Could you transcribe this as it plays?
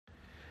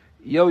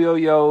Yo, yo,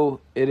 yo.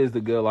 It is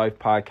the Good Life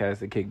Podcast,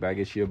 the Kickback.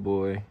 It's your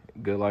boy,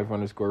 Good Life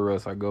 _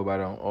 Russ. I go by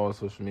that on all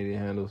social media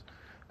handles.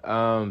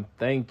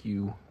 Thank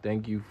you.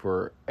 Thank you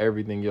for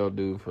everything y'all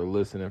do, for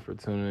listening, for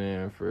tuning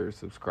in, for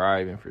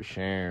subscribing, for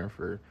sharing,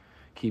 for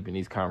keeping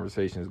these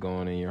conversations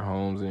going in your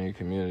homes and your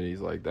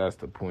communities. Like, that's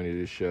the point of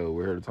this show.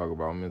 We're here to talk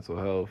about mental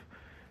health.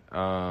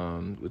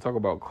 We talk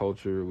about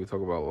culture. We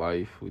talk about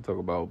life. We talk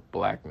about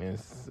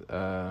blackness.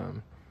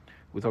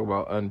 We talk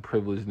about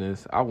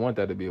unprivilegedness. I want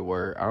that to be a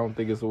word. I don't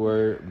think it's a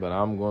word, but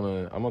I'm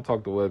gonna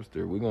talk to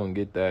Webster. We're gonna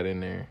get that in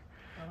there.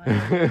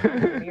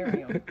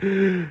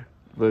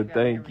 But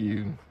thank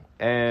you.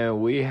 And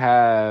we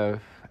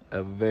have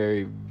a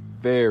very,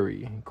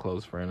 very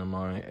close friend of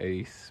mine,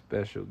 a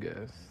special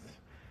guest.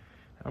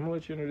 I'm gonna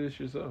let you introduce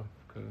yourself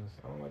because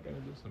I don't like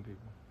introducing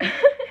people.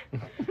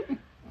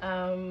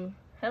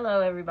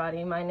 Hello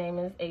everybody. My name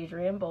is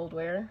Adrienne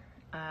Boldware.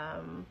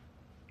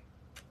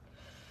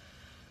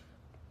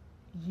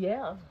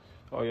 Yeah.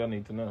 All y'all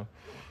need to know.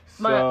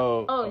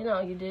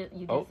 You did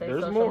say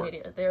social more.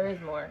 media. There is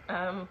more.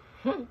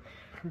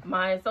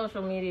 My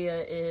social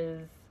media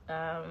is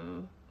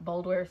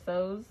Boldware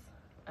Sews,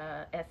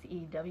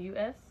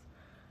 SEWS,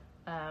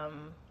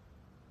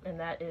 and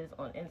that is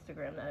on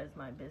Instagram. That is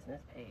my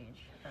business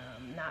page.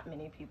 Not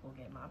many people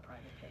get my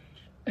private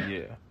page.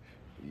 Yeah,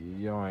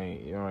 you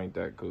ain't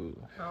that cool.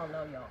 I don't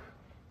know y'all.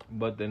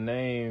 But the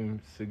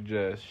name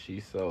suggests she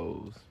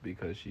sews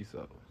because she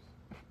sews.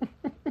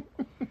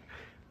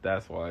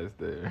 That's why it's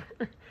there.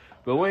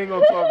 But we ain't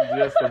gonna talk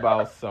just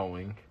about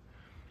sewing.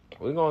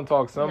 We're gonna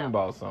talk some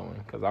about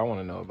sewing because I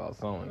want to know about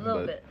sewing. A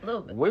little bit.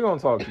 We're gonna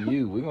talk to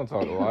you. We're gonna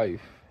talk to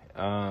life.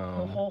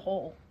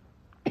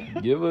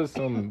 Give us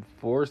some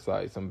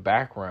foresight, some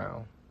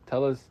background.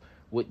 Tell us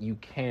what you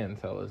can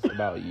tell us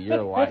about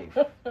your life,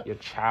 your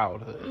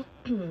childhood,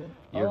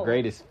 your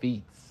greatest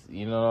feats.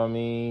 You know what I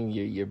mean?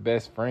 Your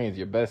best friends,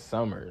 your best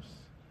summers.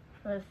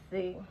 Let's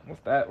see.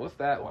 What's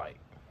that like?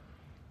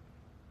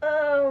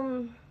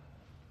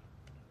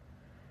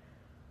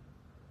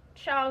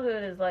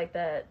 Childhood is like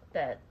that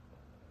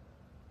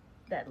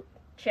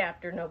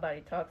chapter nobody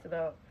talks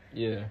about.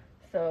 Yeah.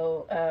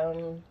 So,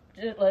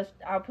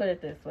 I'll put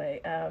it this way.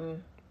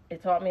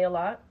 It taught me a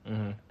lot.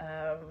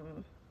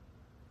 Mm-hmm.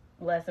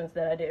 Lessons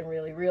that I didn't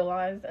really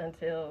realize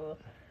until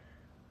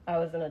I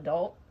was an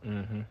adult.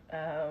 Mm-hmm.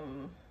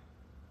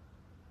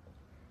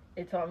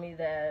 It taught me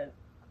that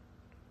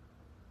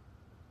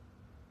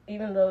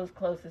even those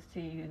closest to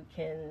you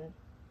can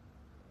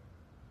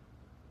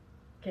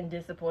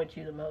disappoint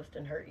you the most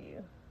and hurt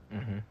you.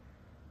 Mm-hmm.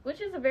 Which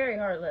is a very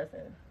hard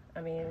lesson.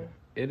 I mean...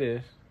 It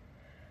is.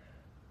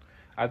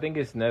 I think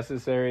it's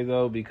necessary,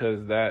 though,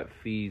 because that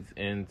feeds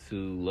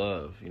into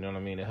love. You know what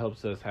I mean? It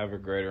helps us have a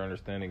greater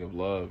understanding of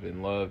love.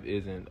 And love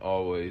isn't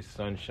always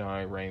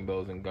sunshine,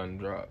 rainbows, and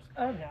gumdrops.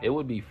 Oh, no. It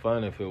would be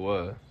fun if it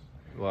was.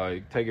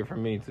 Like, take it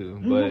from me, too.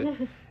 But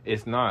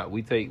it's not.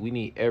 We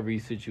need every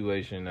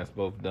situation that's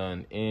both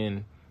done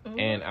in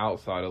and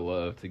outside of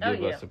love to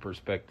give us a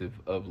perspective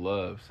of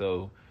love.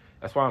 So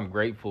that's why I'm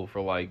grateful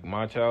for, like,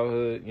 my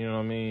childhood. You know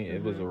what I mean?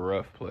 It was a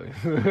rough place.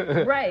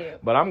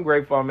 Right. But I'm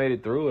grateful I made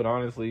it through it,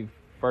 honestly.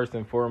 First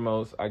and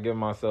foremost, I give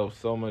myself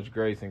so much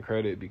grace and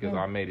credit because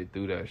I made it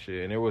through that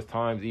shit. And there was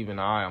times even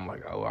I'm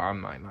like, oh, I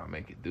might not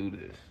make it through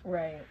this.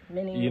 Right.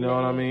 You know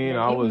what I mean?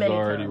 I was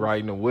already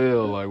writing a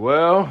will, like,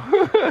 well,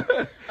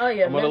 I'm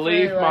going to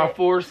leave my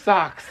 4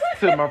 socks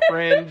to my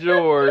friend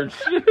George.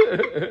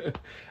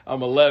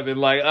 I'm 11,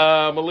 like,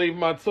 I'm going to leave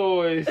my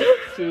toys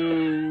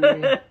to... I'm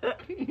going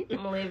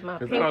to leave my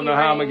pinky I don't know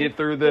how I'm going to get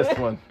through this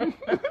one.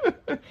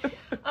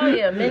 Oh,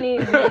 yeah, many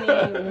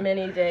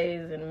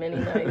days and many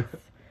nights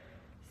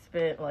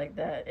spent like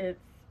that. It's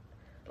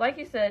like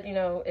you said, you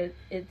know,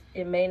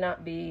 it may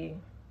not be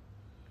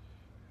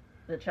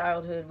the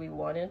childhood we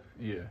wanted.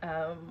 Yeah.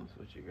 That's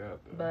what you got,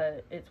 though.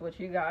 But it's what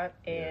you got,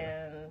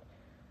 and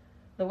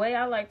the way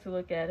I like to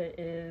look at it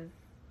is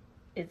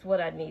it's what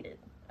I needed.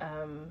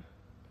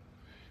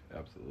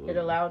 Absolutely. It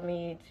allowed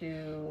me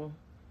to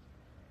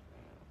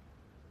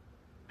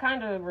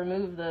kind of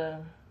remove the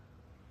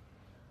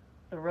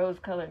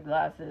rose-colored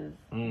glasses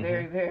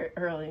very, very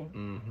early.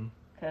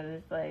 Because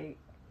it's like,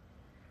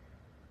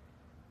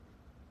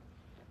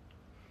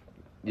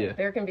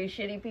 there can be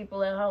shitty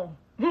people at home.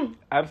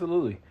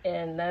 Absolutely.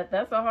 And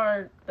that's a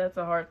hard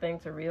thing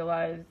to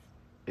realize.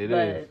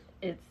 But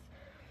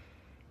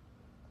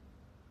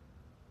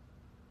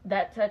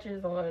that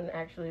touches on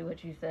actually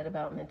what you said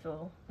about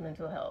mental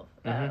health.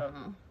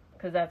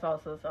 Because that's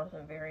also something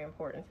very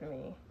important to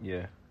me.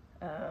 Yeah.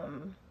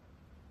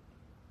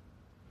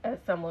 As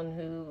someone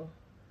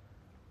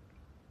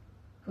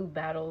who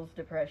battles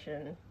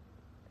depression,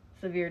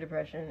 severe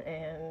depression,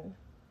 and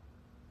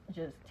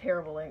just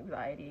terrible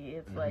anxiety,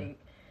 it's like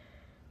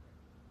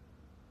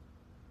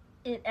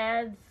it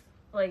adds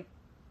like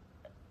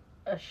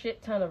a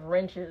shit ton of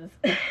wrenches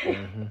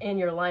in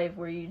your life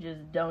where you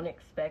just don't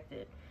expect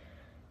it.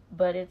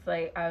 But it's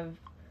like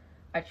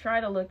I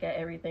try to look at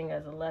everything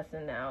as a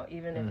lesson now,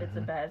 even if it's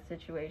a bad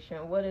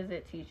situation. What is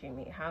it teaching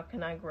me? How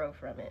can I grow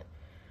from it?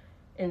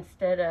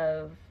 Instead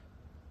of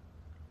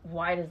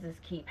why does this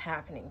keep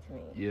happening to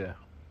me? Yeah.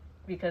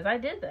 Because I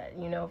did that,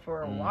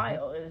 for a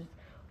while. Is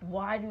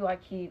why do I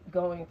keep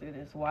going through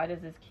this? Why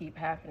does this keep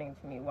happening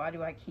to me? Why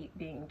do I keep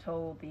being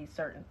told these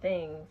certain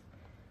things?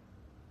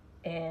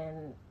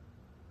 And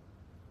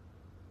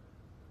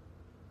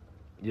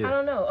I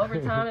don't know. Over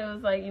time, it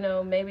was like,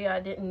 maybe I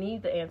didn't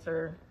need the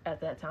answer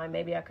at that time.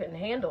 Maybe I couldn't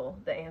handle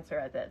the answer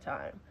at that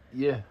time.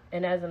 Yeah.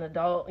 And as an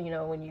adult,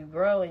 when you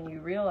grow and you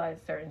realize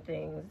certain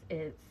things,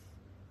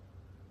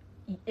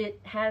 it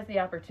has the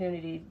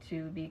opportunity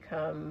to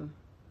become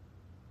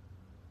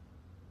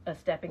a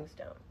stepping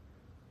stone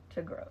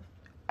to growth.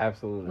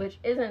 Absolutely. Which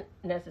isn't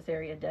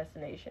necessarily a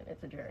destination.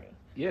 It's a journey.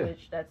 Yeah.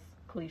 Which that's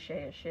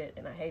cliche as shit,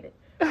 and I hate it.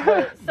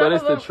 But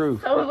it's the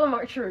truth. Some of them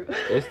are true.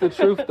 It's the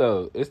truth,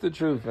 though. It's the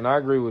truth, and I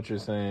agree with what you're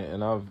saying.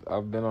 And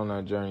I've been on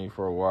that journey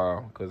for a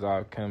while because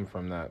I come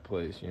from that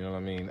place. You know what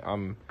I mean?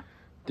 I'm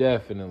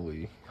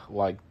definitely,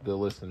 like the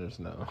listeners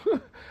know,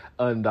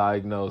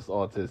 undiagnosed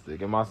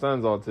autistic, and my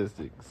son's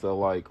autistic. So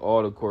like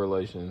all the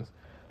correlations,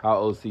 how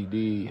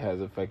OCD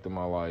has affected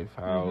my life,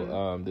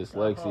 how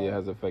dyslexia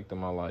has affected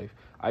my life.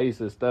 I used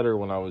to stutter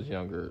when I was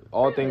younger.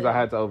 All things I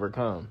had to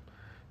overcome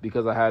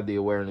because I had the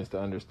awareness to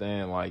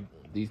understand like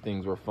these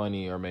things were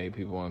funny or made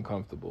people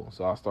uncomfortable.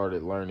 So I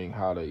started learning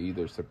how to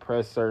either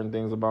suppress certain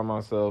things about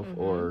myself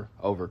or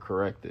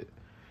overcorrect it.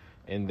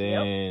 And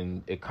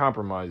then it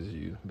compromises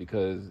you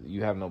because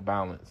you have no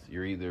balance.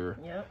 You're either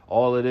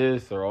all of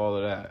this or all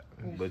of that.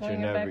 But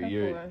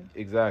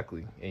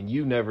exactly. And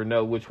you never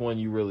know which one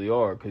you really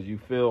are because you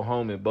feel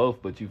home at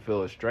both, but you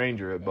feel a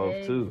stranger at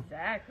both too.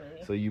 Exactly.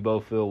 So you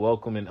both feel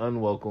welcome and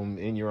unwelcome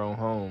in your own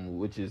home,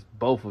 which is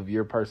both of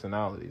your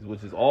personalities,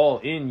 which is all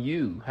in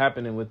you,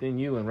 happening within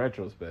you in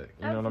retrospect.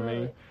 You know what I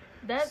mean?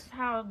 That's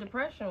how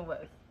depression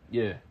was.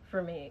 Yeah.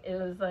 For me.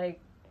 It was like,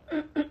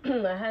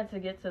 I had to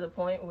get to the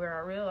point where I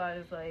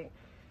realized, like,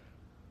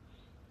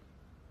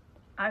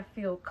 I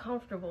feel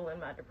comfortable in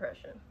my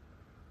depression.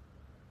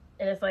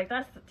 And it's like,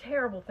 that's a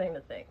terrible thing to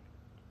think.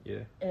 Yeah.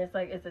 And it's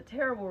like, it's a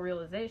terrible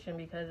realization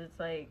because it's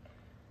like,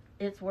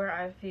 it's where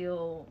I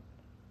feel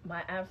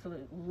my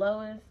absolute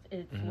lowest.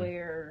 It's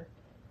where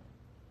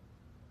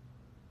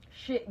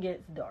shit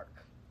gets dark.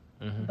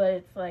 But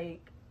it's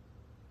like,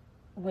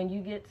 when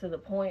you get to the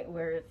point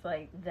where it's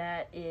like,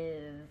 that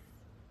is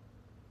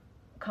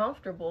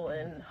comfortable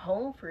and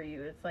home for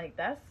you, it's like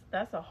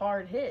that's a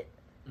hard hit.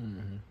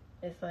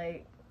 It's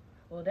like,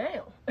 well,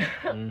 damn.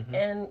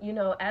 And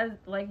as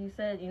like you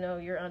said,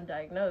 you're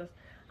undiagnosed.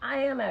 I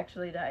am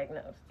actually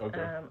diagnosed.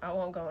 I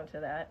won't go into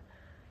that,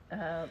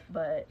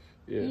 but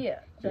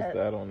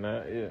that on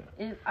that.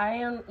 I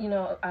am.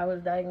 I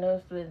was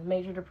diagnosed with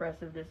major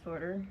depressive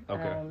disorder,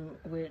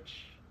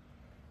 which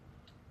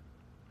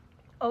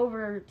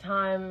over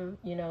time,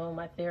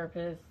 my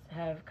therapists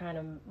have kind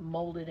of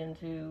molded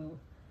into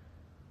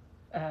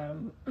a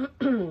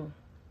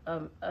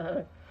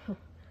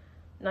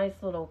nice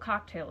little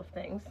cocktail of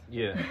things.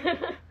 Yeah.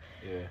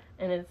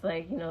 And it's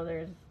like,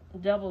 there's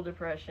double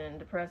depression,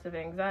 depressive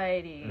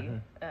anxiety,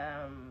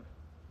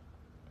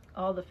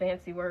 all the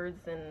fancy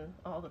words and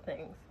all the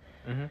things.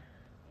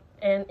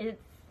 And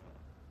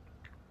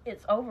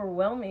it's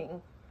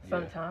overwhelming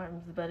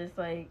sometimes, but it's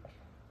like,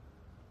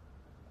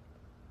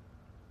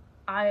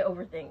 I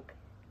overthink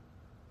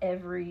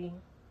every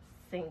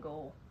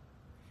single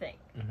thing.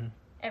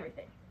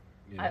 Everything.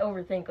 I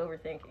overthink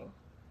overthinking.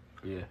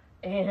 Yeah.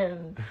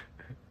 And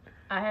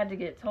I had to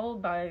get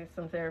told by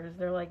some therapists,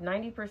 they're like,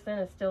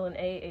 90% is still an A,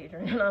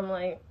 Adrian. And I'm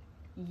like,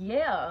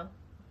 yeah,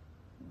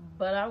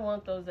 but I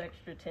want those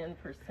extra 10%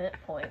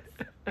 points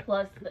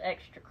plus the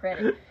extra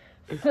credit.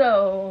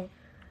 So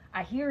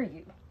I hear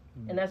you,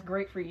 and that's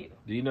great for you.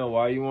 Do you know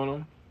why you want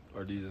them,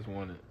 or do you just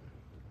want it?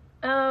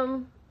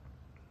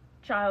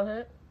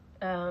 Childhood.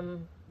 You're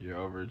an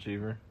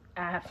overachiever?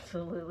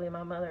 Absolutely.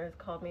 My mother has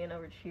called me an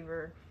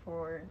overachiever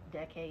for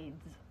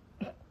decades.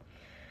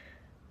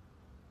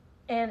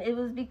 And it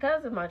was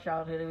because of my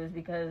childhood. It was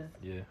because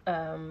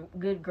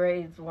good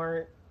grades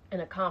weren't an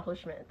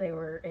accomplishment. They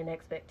were an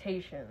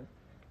expectation.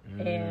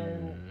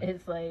 And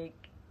it's like,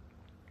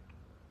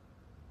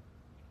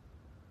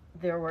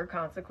 there were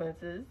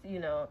consequences.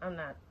 I'm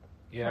not...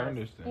 Yeah, I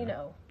understand.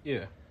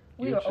 Yeah.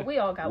 We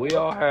all got... We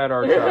all had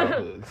our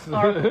childhoods.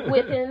 Our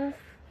whippings.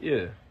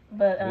 Yeah.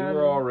 But we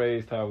were all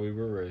raised how we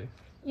were raised.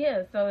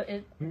 Yeah, so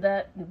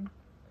that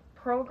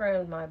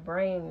programmed my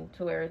brain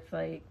to where it's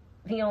like,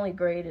 the only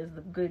grade is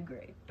the good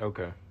grade.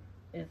 Okay.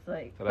 It's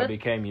like... So that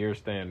became your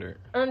standard.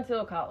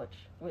 Until college,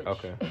 which...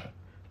 Okay.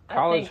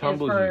 College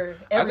humbles you.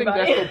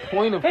 Everybody. I think that's the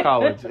point of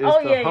college, is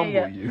to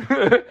humble you.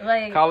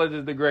 Like, college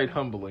is the great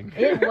humbling.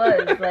 It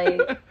was,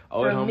 like... it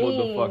humbled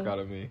the fuck out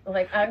of me.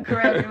 Like, I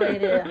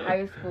graduated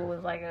high school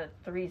with like a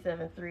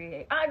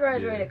 3.738. I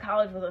graduated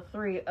college with a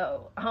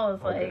 3.0. I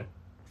was like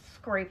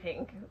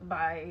scraping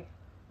by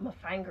my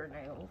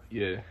fingernails.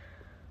 Yeah.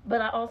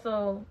 But I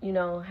also,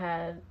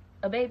 had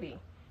a baby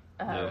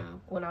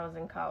when I was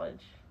in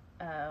college.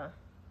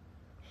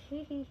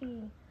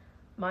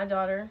 My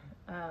daughter,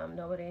 I'm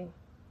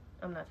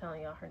not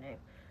telling y'all her name.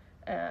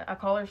 I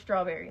call her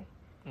Strawberry.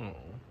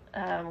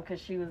 because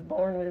she was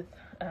born with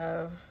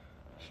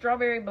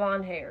strawberry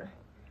blonde hair.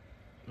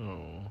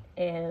 Oh.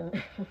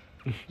 And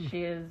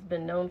she has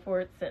been known for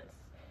it since.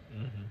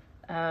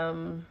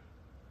 Mm-hmm.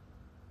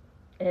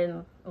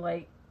 And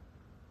like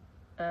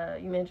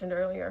you mentioned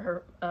earlier,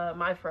 her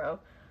my fro.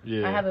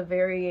 Yeah. I have a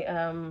very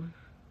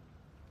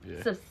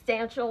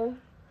substantial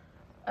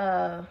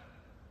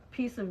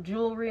piece of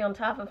jewelry on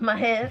top of my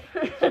head.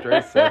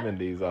 Straight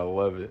 70s, I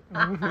love it.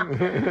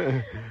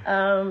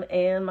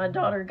 And my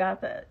daughter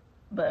got that,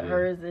 but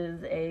hers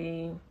is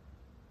a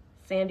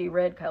sandy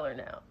red color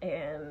now,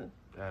 and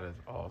that is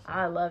awesome.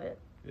 I love it.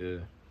 Yeah.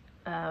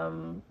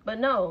 But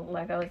no,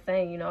 like I was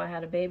saying, you know, I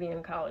had a baby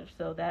in college,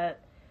 so that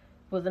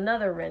was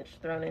another wrench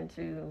thrown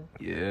into,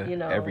 you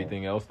know,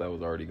 everything else that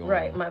was already going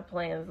on. My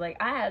plans.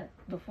 Like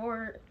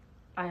before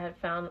I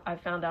found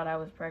out I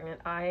was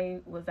pregnant, I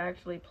was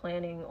actually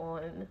planning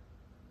on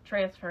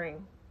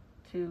transferring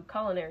to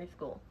culinary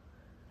school.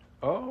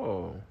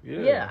 Oh, yeah.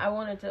 Yeah, I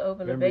wanted to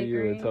open a bakery.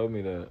 You had told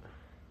me that.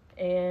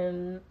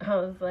 And I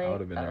was like, I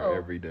would have been there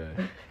every day.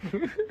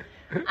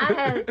 I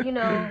had, you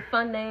know,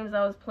 fun names.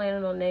 I was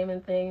planning on naming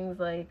things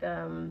like,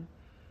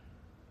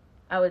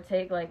 I would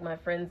take like my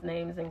friends'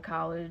 names in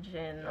college,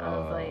 and I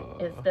was like,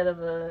 instead of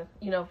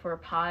for a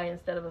pie,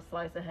 instead of a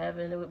slice of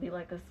heaven, it would be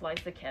like a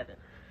slice of Kevin.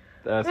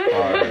 That's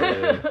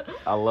fire. Yeah.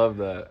 I love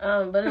that.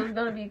 But it was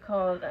gonna be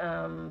called.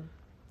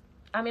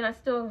 I mean, I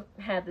still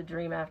had the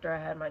dream after I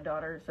had my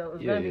daughter, so it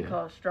was gonna be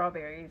called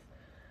Strawberries.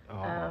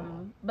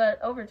 But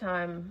over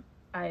time,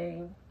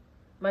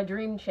 my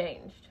dream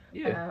changed.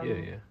 Yeah.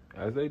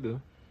 As they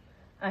do.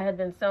 I had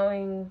been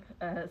sewing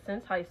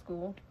since high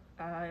school.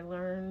 I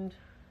learned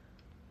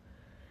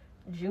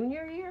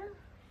junior year.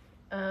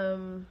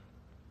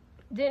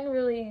 Didn't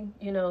really,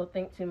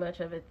 think too much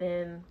of it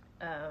then.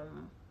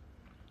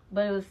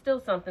 But it was still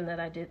something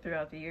that I did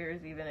throughout the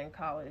years, even in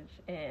college.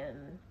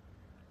 And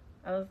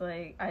I was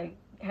like, I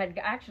had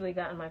actually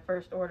gotten my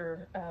first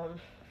order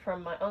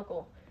from my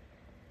uncle.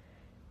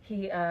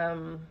 He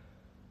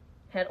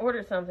had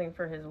ordered something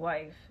for his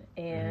wife,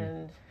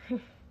 and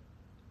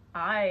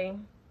I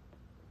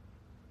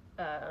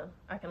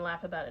can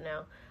laugh about it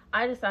now.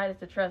 I decided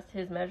to trust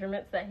his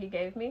measurements that he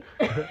gave me.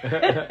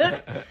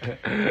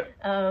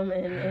 And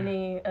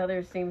any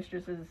other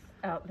seamstresses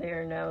out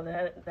there know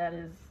that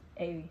is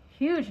a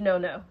huge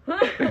no-no.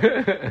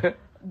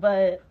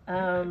 But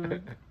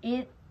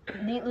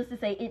needless to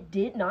say, it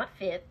did not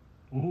fit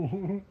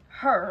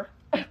her.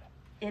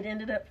 It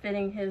ended up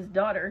fitting his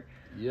daughter.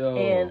 Yo.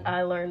 And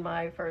I learned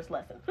my first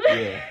lesson.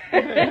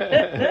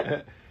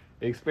 Yeah.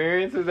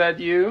 Experience, is that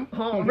you?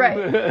 Oh, right.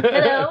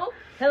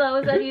 Hello,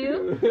 is that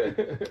you?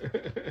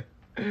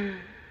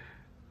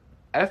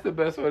 That's the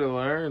best way to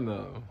learn,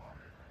 though.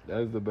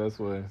 That's the best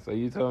way. So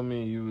you told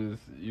me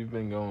you've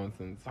been going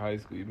since high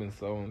school. You've been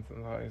sewing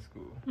since high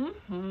school.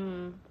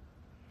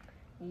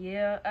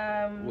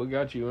 Yeah. What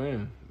got you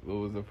in? What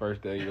was the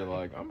first day you're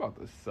like, I'm about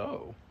to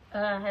sew?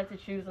 I had to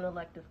choose an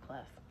elective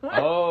class.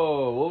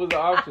 Oh, what was the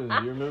options?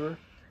 Do you remember?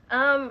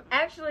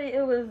 Actually,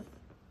 it was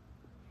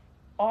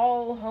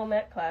all home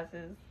ec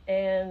classes,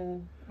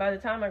 and by the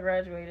time I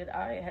graduated,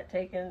 I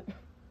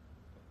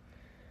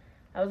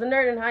was a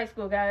nerd in high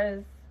school,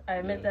 guys. I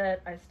admit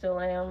that. I still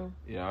am.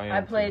 Yeah, I am.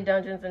 I played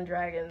Dungeons and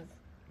Dragons.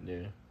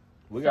 Yeah.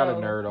 We got a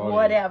nerd audience.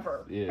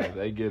 Whatever. Yeah,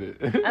 they get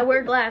it. I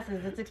wear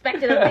glasses. It's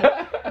expected of me.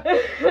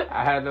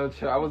 I had no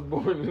choice. I was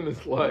born in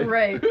this life.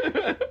 Right.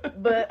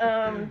 But,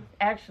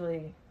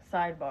 actually,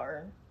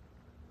 sidebar.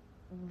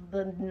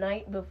 The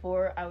night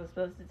before I was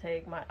supposed to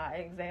take my eye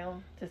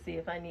exam to see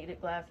if I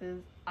needed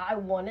glasses, I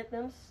wanted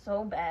them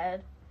so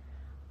bad.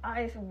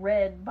 I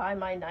read by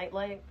my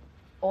nightlight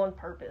on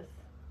purpose.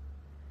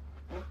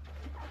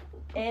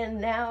 And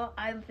now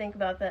I think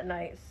about that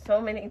night so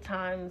many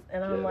times,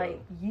 and I'm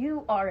like,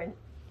 you are an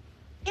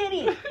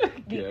idiot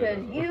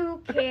because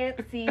you can't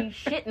see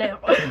shit now.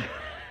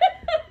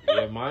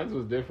 Yeah, mine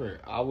was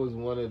different. I was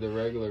one of the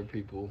regular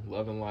people,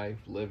 loving life,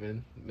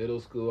 living. Middle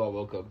school, I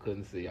woke up,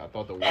 couldn't see. I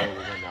thought the world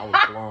was ending. I was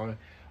blind.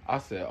 I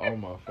said, oh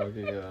my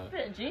fucking God.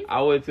 Jesus.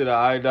 I went to the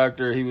eye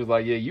doctor. He was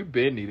like, yeah, you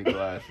been needing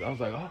glasses. I was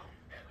like, oh.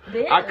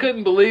 Ben. I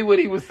couldn't believe what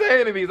he was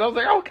saying to me. So I was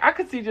like, oh, I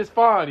could see just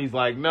fine. He's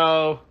like,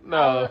 no.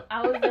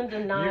 I was in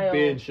denial. You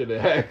been should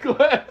have had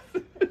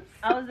glasses.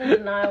 I was in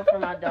denial for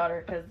my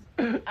daughter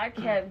because I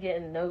kept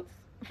getting notes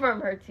from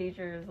her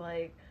teachers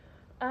like,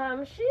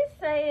 she's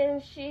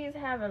saying she's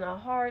having a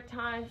hard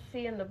time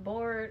seeing the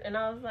board. And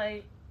I was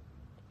like,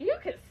 you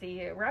could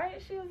see it,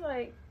 right? She was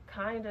like,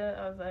 kinda.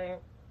 I was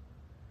like,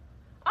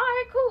 all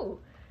right,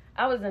 cool.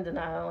 I was in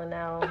denial, and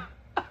now...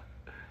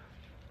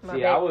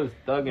 I was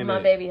thugging it.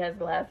 My baby has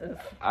glasses.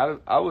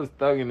 I was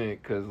thugging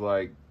it because,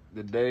 like,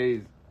 the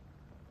days,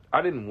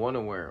 I didn't want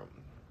to wear them.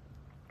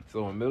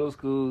 So in middle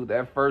school,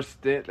 that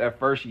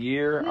first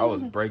year, I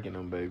was breaking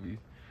them babies.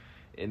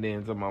 And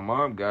then so my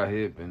mom got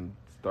hip and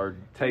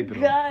started taping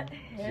them.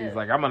 She's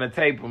like, I'm going to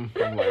tape them.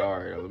 I'm like, all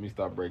right, let me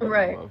stop breaking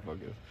them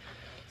motherfuckers.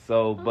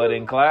 So, but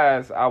in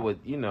class, I would,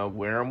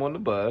 wear them on the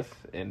bus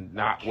and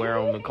not wear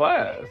them to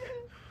class.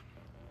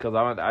 Because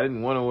I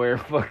didn't want to wear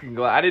fucking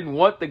glasses. I didn't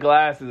want the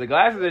glasses. The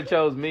glasses that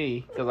chose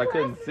me because I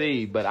couldn't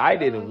see, but I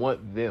didn't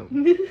want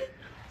them.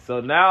 So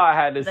now I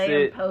had to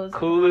sit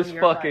cool as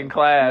fucking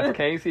class.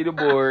 Can't see the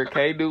board.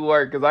 Can't do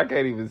work because I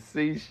can't even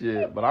see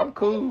shit. But I'm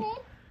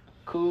cool.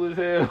 Cool as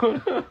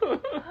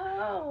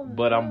hell.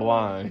 But I'm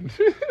blind.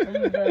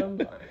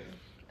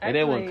 And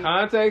then when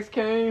contacts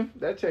came,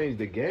 that changed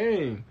the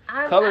game.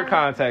 Color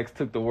contacts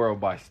took the world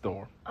by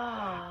storm.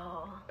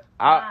 Oh.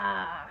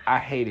 I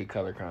hated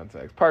color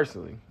contacts,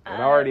 personally.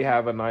 And I already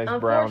have a nice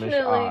brownish eye.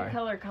 Unfortunately,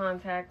 color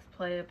contacts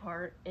play a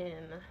part in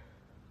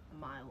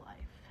my life.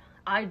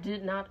 I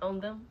did not own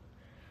them.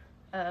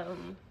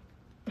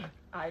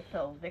 I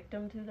fell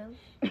victim to them.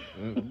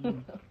 Mm-hmm.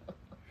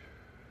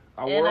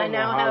 And I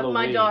now have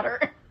my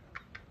daughter.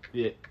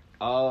 Yeah.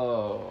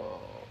 Oh.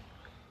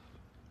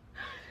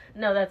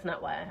 No, that's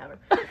not why I have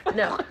her.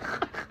 No.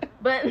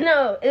 But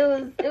no, it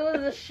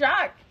was a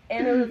shock.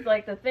 And it was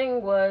like, the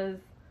thing was,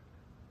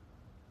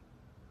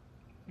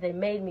 they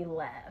made me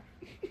laugh.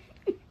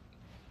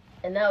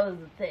 And that was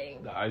the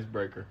thing. The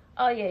icebreaker.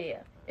 Oh, yeah.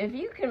 If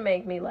you can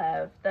make me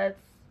laugh, that's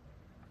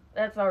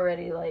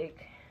already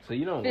like. So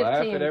you don't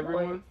laugh at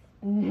everyone?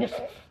 No.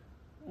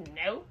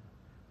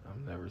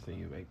 I've never seen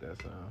you make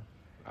that sound.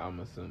 I'm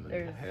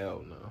assuming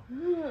hell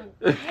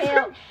no.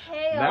 Hell.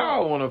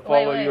 Now I want to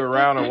follow you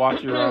around and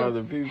watch you around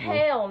other people.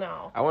 Hell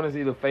no. I want to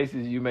see the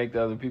faces you make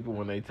to other people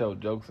when they tell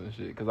jokes and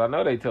shit. Because I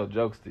know they tell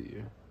jokes to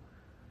you.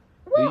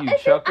 Well, do you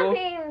chuckle?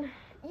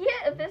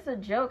 Yeah, if it's a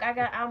joke,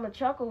 I'm a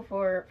chuckle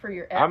for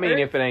your effort. I mean,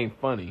 if it ain't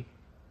funny.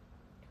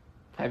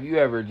 Have you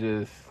ever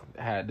just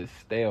had to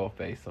stale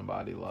face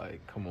somebody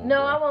like, come on? No,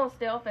 bro. I won't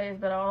stale face,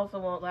 but I also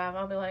won't laugh.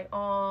 I'll be like,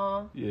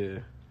 aw. Yeah.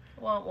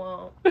 Womp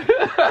womp.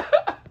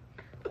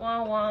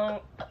 Womp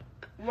womp.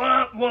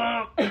 Womp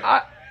womp.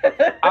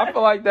 I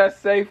feel like that's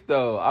safe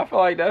though. I feel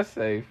like that's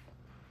safe.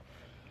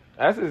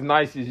 That's as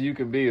nice as you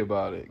can be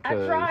about it. I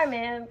try,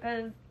 man,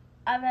 because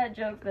I've had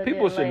jokes that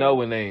people should know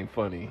when they ain't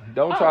funny.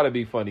 Don't try to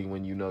be funny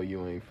when you know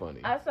you ain't funny.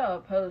 I saw a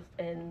post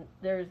and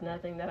there's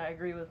nothing that I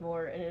agree with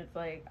more, and it's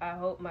like, I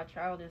hope my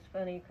child is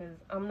funny because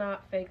I'm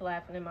not fake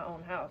laughing in my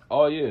own house.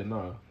 Oh yeah,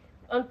 no.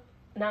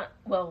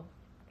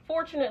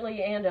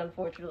 Fortunately and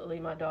unfortunately,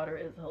 my daughter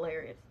is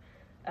hilarious.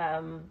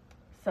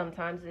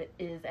 Sometimes it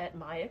is at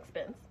my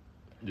expense.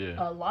 Yeah.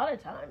 A lot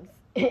of times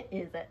it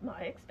is at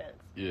my expense.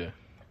 Yeah.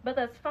 But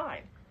that's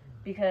fine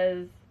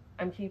because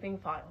I'm keeping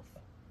files.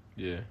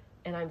 Yeah.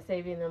 And I'm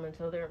saving them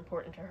until they're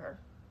important to her.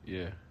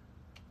 Yeah.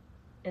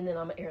 And then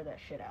I'm going to air that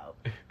shit out.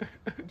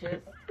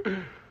 Just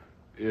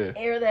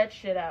air that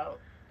shit out.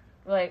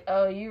 Like,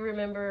 oh, you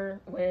remember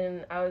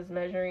when I was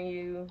measuring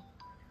you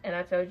and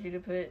I told you to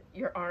put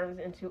your arms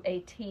into a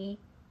T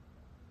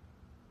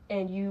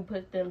and you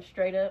put them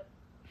straight up?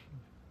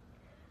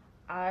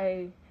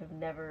 I have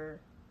never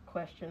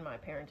questioned my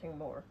parenting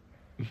more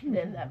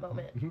than that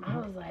moment. I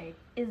was like,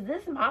 is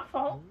this my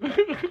fault?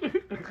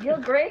 Your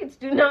grades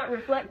do not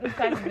reflect this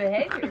type of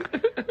behavior.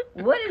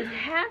 What is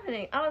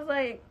happening? I was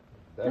like,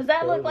 does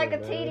that look like a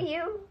T to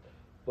you?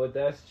 But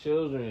that's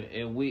children,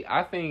 and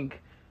I think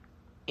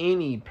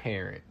any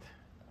parent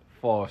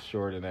falls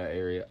short in that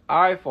area.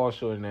 I fall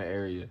short in that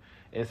area.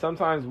 And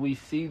sometimes we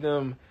see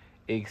them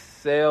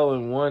excel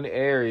in one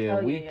area,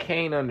 and we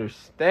can't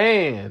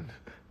understand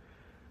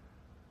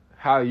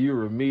how you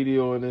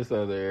remedial in this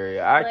other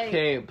area. I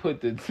can't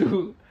put the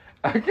two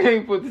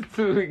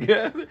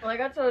together.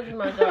 Like I told you,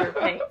 my daughter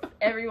paints.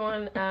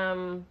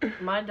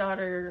 My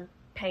daughter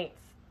paints,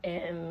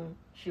 and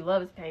she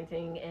loves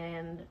painting,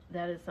 and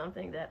that is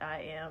something that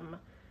I am,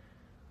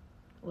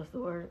 what's the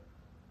word?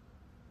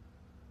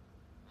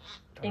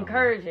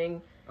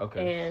 Encouraging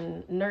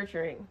and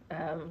nurturing.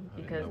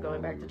 Because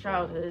going back to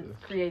childhood,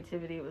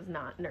 creativity was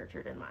not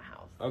nurtured in my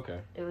house. Okay.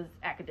 It was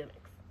academics.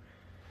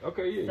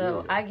 Okay, yeah.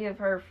 So I give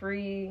her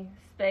free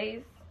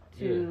space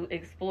to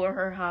explore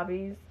her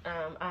hobbies.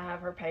 I have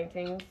her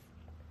paintings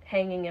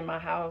hanging in my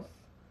house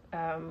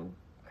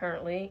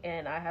currently,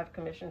 and I have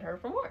commissioned her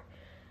for more.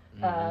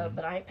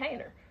 But I ain't paying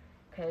her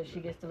because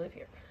she gets to live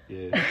here.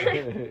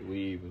 Yeah, we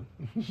even.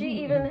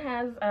 She even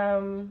has,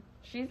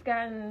 she's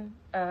gotten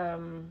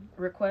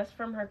requests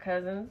from her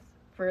cousins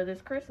for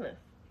this Christmas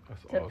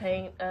to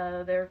paint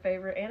their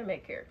favorite anime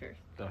characters.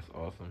 That's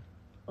awesome.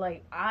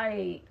 Like,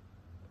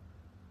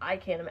 I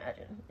can't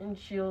imagine. And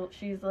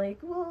she's like,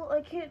 well,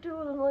 I can't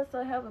do it unless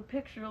I have a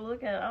picture to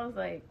look at. I was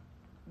like,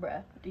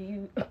 bruh,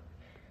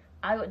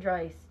 I would draw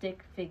a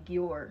stick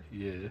figure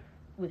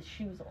with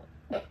shoes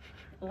on.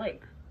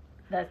 Like,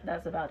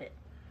 that's about it.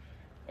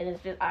 And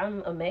it's just,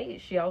 I'm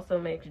amazed. She also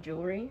makes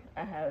jewelry.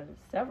 I have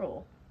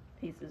several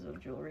pieces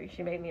of jewelry.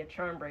 She made me a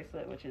charm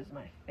bracelet, which is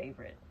my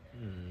favorite.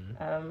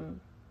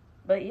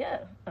 But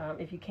yeah,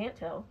 if you can't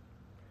tell,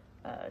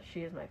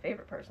 she is my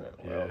favorite person in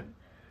the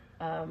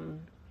world.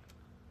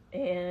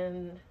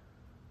 And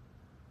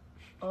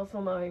also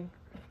my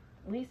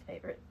least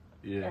favorite,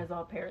 as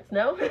all parents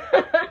know.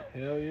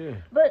 Hell yeah.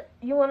 But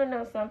you want to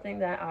know something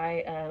that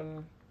I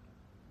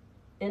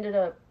ended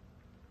up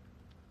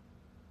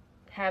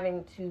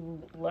having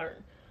to learn.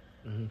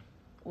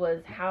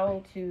 was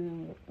how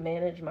to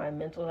manage my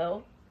mental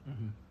health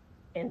Mm-hmm.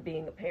 and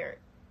being a parent.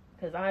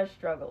 Because I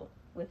struggled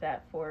with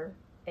that for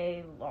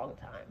a long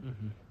time.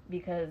 Mm-hmm.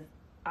 Because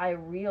I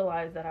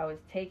realized that I was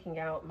taking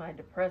out my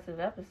depressive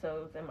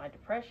episodes and my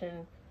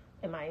depression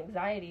and my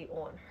anxiety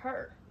on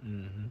her.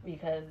 Mm-hmm.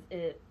 Because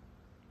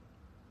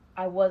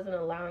I wasn't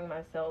allowing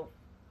myself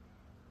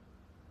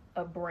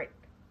a break.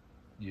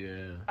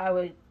 Yeah. I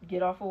would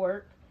get off of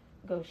work,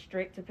 go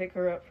straight to pick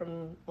her up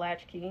from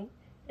Latchkey,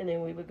 and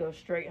then we would go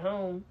straight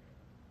home,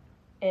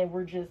 and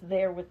we're just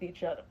there with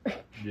each other.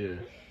 Yeah.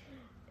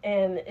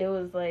 And it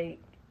was like,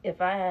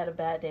 if I had a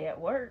bad day at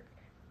work,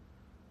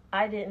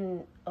 I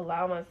didn't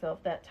allow myself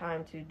that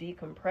time to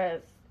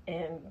decompress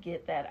and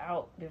get that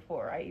out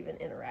before I even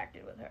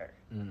interacted with her.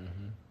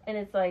 Mm-hmm. And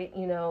it's like,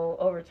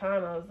 over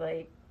time I was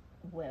like,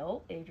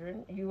 well,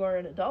 Adrian, you are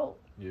an adult.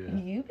 Yeah.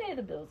 You pay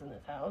the bills in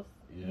this house.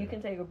 Yeah. You can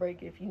take a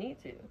break if you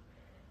need to.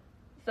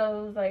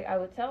 So it was like, I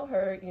would tell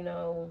her,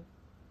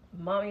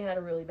 Mommy had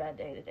a really bad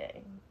day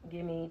today.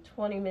 Give me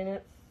 20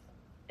 minutes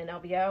and I'll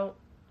be out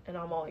and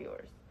I'm all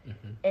yours.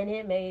 Mm-hmm. And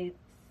it made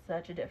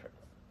such a difference.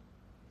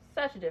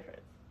 Such a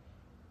difference.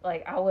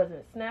 Like, I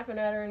wasn't snapping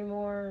at her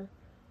anymore.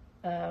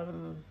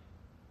 Most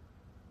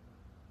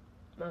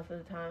of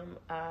the time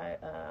I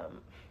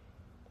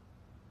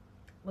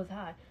was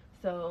high.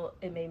 So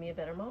it made me a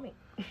better mommy.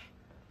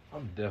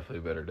 I'm definitely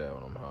a better dad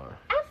when I'm high.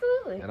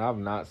 Absolutely. And I've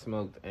not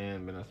smoked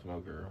and been a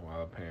smoker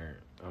while a parent.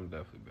 I'm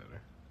definitely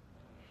better.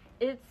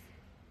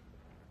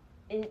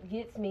 It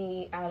gets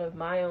me out of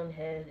my own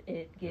head.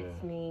 It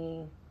gets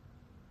me,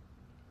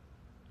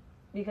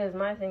 because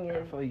my thing is,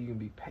 I feel like you can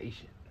be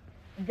patient.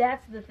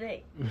 That's the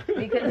thing,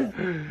 because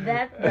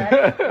that's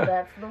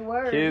the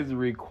word. Kids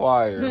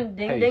require ding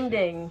patience. ding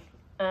ding.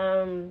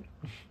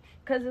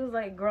 Because it was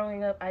like,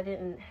 growing up, I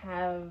didn't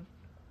have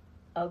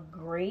a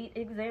great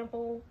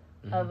example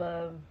of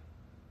a.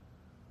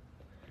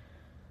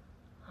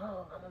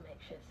 Oh, I'm gonna make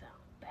shit sound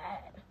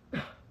bad.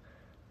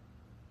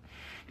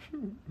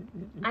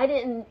 I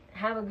didn't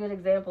have a good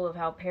example of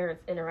how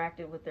parents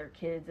interacted with their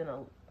kids in a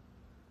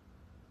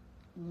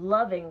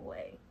loving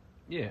way.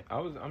 Yeah,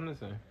 I'm the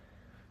same.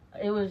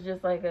 It was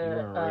just like You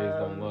weren't raised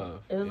on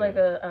love. It was like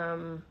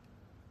a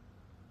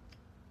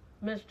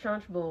Miss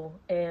Trunchbull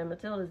and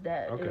Matilda's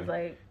dad. Okay. It was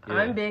like, Yeah.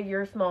 I'm big,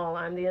 you're small,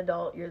 I'm the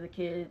adult, you're the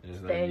kid, There's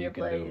stay nothing in your you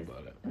can do place,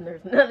 about it. and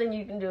there's nothing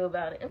you can do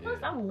about it. And plus,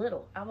 Yeah. I'm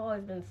little. I've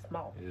always been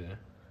small. Yeah.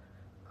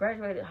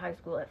 Graduated high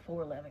school at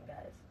 4'11",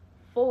 guys.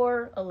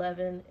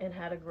 4'11", and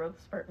had a growth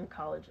spurt in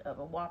college of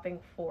a whopping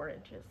 4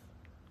 inches.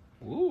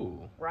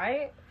 Woo.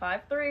 Right?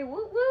 5'3",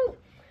 woo woo.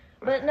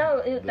 But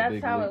no, that's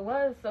big how leap. it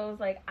was. So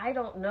it's like, I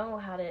don't know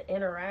how to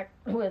interact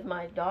with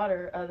my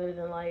daughter other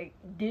than like,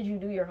 did you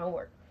do your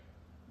homework?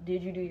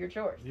 Did you do your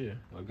chores? Yeah.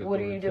 Like What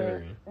are you doing?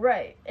 authoritarian.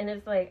 Right. And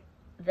it's like,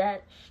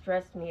 that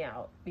stressed me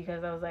out,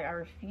 because I was like, I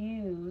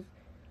refuse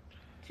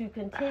to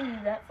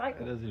continue that It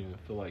cycle. doesn't even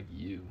feel like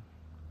you.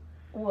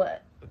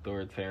 What?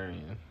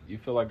 Authoritarian. You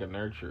feel like a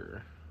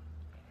nurturer.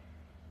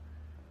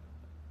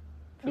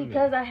 To me.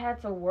 Because I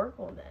had to work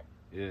on that.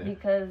 Yeah.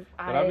 Because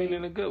But I mean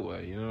in a good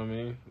way, you know what I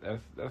mean?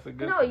 That's a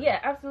good No, thing. yeah,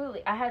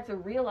 absolutely. I had to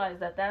realize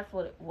that that's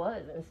what it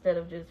was, instead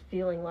of just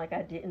feeling like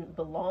I didn't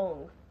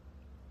belong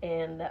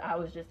and that I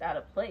was just out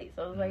of place.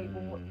 I was like,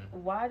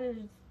 why does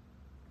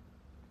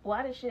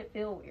shit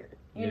feel weird?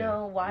 You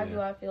know, why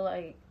do I feel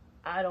like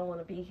I don't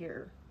want to be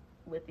here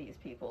with these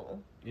people?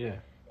 Yeah.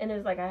 And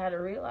it's like, I had to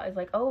realize,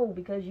 like, oh,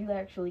 because you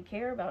actually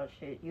care about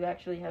shit. You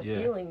actually have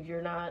feelings.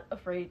 You're not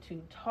afraid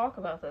to talk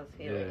about those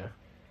feelings.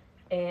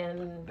 Yeah.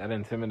 And that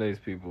intimidates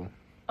people.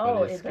 Oh,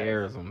 but it it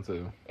scares them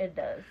too. It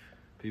does.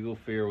 People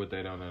fear what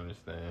they don't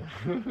understand.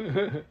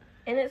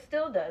 And it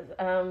still does.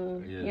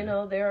 You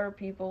know, there are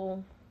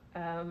people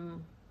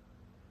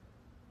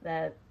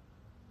that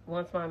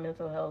once my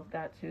mental health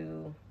got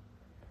to,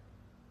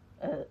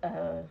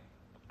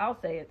 I'll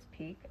say its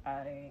peak,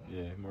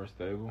 more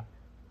stable.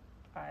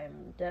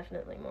 I'm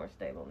definitely more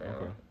stable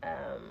now. Okay.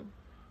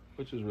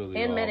 Which is really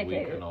and all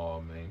medicated. we can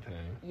all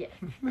maintain. Yes.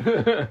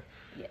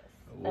 Yes.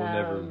 We'll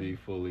never be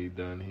fully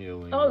done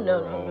healing. Oh,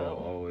 no, We're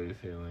no. always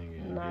healing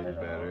and Not getting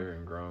at better all.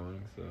 and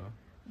growing. So,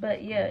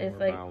 But yeah, it's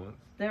like, balanced.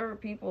 there were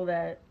people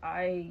that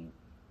I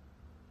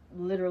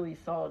literally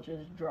saw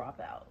just drop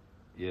out.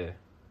 Yeah.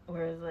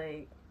 Where it's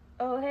like,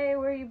 oh, hey,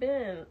 where you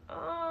been?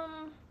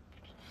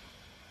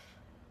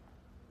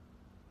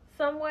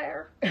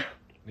 Somewhere.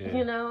 Yeah.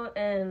 You know,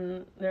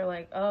 and they're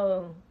like,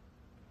 oh,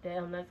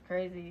 damn, that's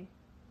crazy.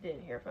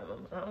 Didn't hear from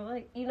him. I was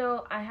like, you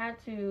know,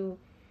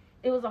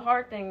 it was a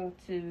hard thing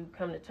to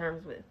come to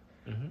terms with,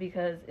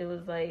 because it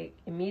was like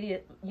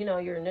immediate, you know,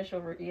 your initial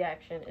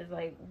reaction is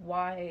like,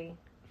 why?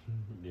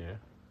 Yeah.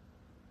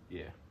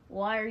 Yeah.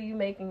 Why are you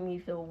making me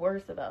feel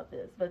worse about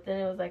this? But then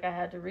it was like, I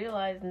had to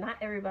realize not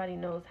everybody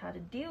knows how to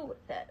deal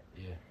with that.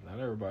 Yeah. Not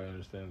everybody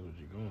understands what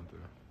you're going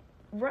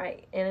through.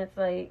 Right. And it's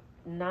like,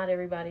 not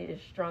everybody is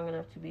strong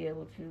enough to be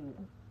able to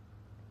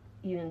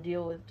even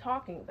deal with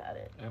talking about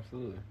it.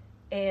 Absolutely.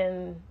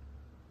 And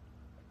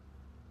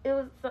it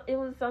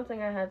was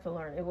something I had to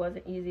learn. It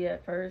wasn't easy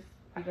at first,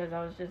 because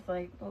I was just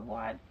like, but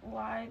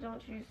why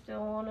don't you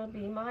still want to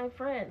be my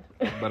friend?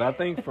 But I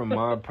think from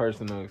my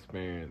personal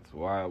experience,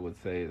 why I would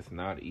say it's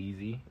not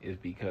easy is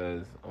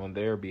because on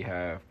their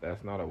behalf,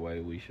 that's not a way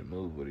we should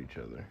move with each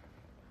other.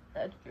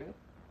 That's true.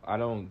 I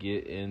don't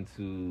get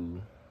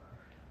into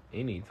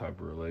any type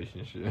of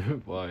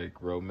relationship,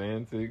 like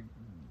romantic,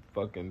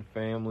 fucking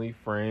family,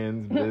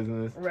 friends,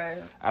 business.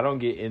 Right. I don't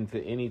get into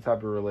any type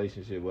of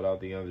relationship without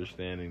the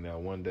understanding that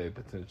one day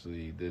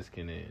potentially this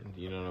can end.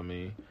 You know what I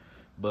mean?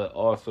 But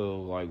also,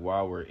 like,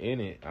 while we're in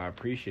it, I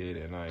appreciate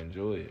it and I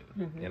enjoy it.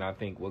 Mm-hmm. And I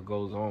think what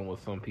goes on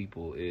with some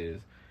people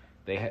is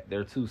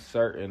they're too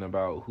certain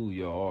about who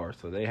you are,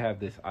 so they have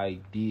this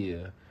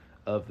idea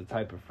of the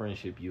type of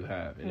friendship you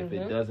have, and if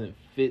it doesn't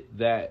fit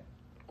that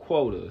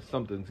quota,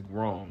 something's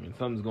wrong and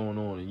something's going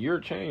on, and you're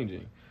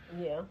changing.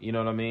 Yeah. You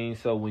know what I mean?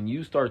 So when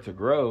you start to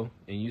grow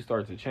and you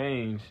start to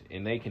change,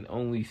 and they can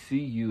only see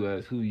you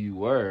as who you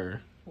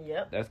were,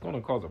 yep, that's going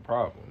to cause a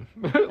problem.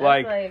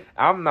 like,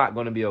 I'm not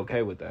going to be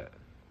okay with that.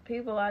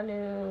 People I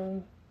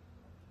knew,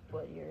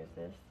 what year is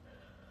this?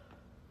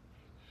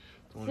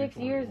 6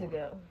 years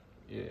ago.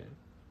 Yeah.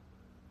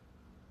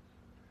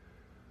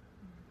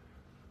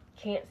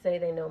 Can't say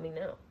they know me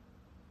now.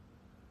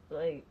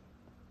 Like,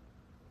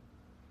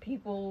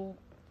 people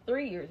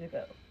 3 years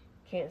ago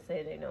can't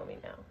say they know me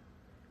now.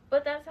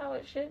 But that's how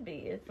it should be.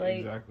 It's like,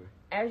 exactly.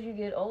 As you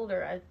get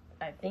older,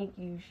 I think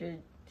you should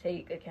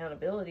take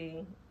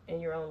accountability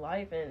in your own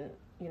life and,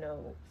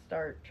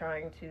 start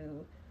trying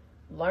to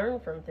learn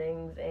from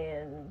things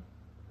and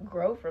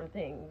grow from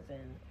things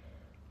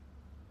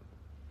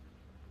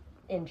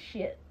and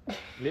shit.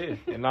 Yeah,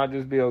 and not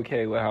just be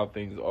okay with how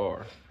things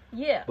are.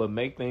 Yeah. But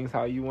make things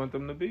how you want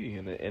them to be.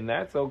 And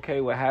that's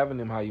okay with having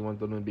them how you want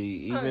them to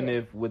be, even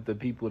if with the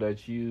people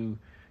that you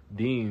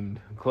deemed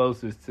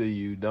closest to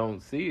you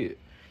don't see it.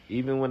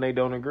 Even when they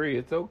don't agree,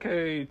 it's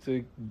okay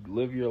to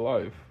live your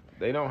life.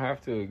 They don't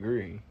have to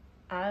agree.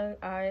 I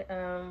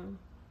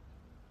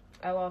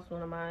lost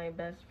one of my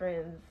best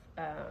friends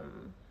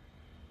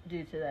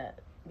due to that,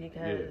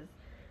 because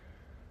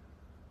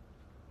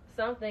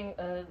something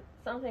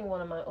one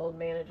of my old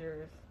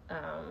managers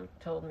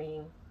told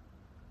me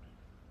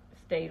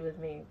stayed with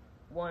me.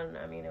 One,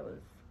 I mean, it was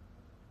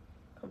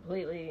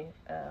completely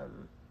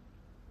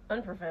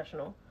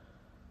unprofessional,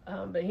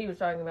 but he was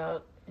talking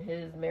about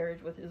his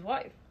marriage with his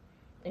wife,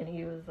 and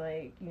he was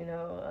like,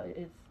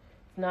 it's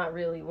not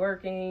really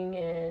working,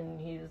 and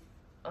he was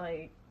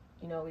like,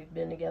 we've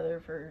been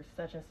together for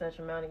such and such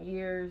amount of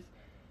years,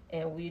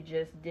 and we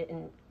just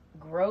didn't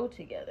grow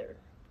together.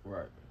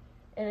 Right.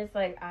 And it's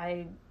like,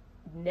 I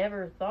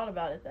never thought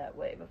about it that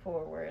way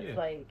before, where it's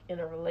like, in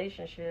a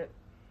relationship,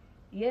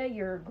 yeah,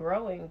 you're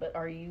growing, but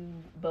are you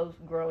both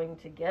growing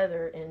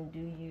together, and do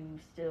you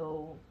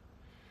still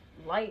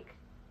like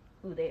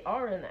who they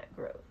are in that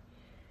growth?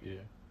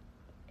 Yeah.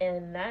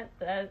 And that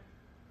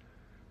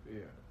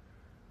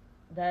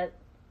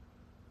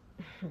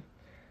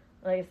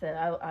like I said,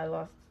 I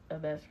lost a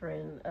best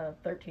friend of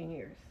 13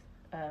 years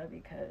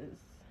because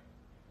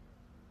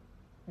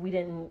we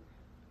didn't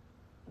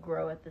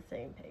grow at the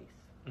same pace.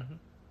 Mm-hmm.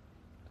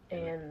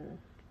 And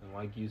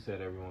like you said,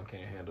 everyone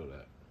can't handle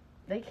that.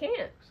 They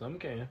can't. Some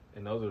can,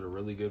 and those are the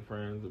really good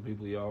friends, the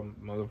people y'all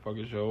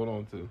motherfuckers should hold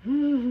on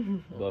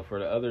to. But for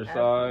the other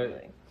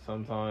side,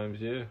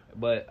 sometimes, yeah.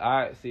 But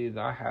I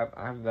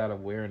have that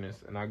awareness,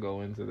 and I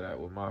go into that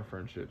with my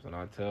friendships, and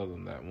I tell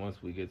them that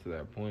once we get to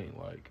that point,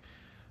 like,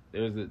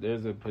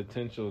 there's a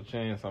potential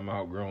chance I'm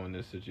outgrowing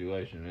this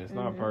situation. It's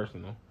not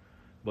personal.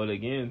 But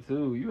again,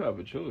 too, you have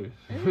a choice.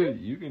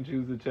 You can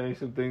choose to change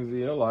some things in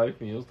your life,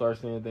 and you'll start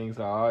seeing things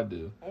how I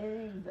do.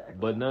 Exactly.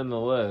 But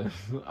nonetheless,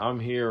 I'm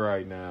here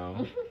right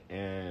now,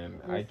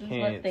 and I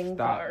can't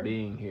stop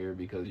being here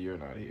because you're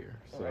not here.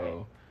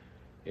 So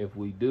if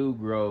we do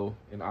grow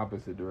in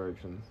opposite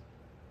directions,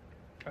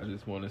 I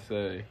just want to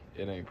say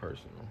it ain't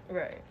personal.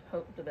 Right.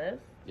 Hope the best.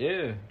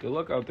 Yeah. Good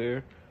luck out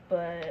there.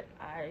 But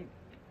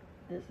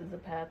this is the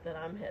path that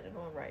I'm headed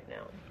on right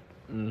now.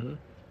 Mm-hmm.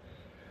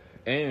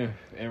 And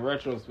in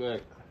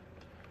retrospect,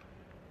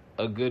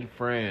 a good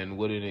friend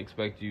wouldn't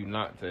expect you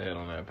not to head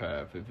on that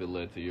path if it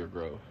led to your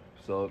growth.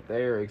 So if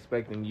they're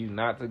expecting you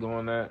not to go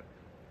on that,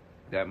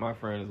 my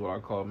friend, is what I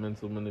call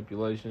mental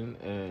manipulation,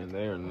 and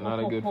they are not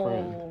a good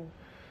friend.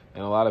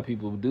 And a lot of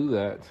people do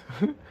that.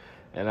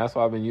 And that's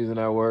why I've been using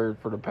that word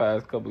for the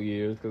past couple of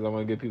years, because I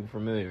want to get people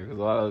familiar.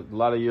 Because a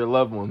lot of your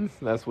loved ones,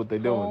 that's what they're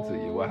doing to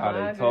you. With how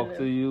they talk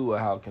to you, with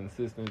how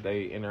consistent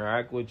they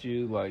interact with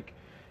you. Like,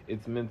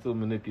 it's mental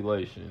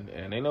manipulation,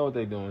 and they know what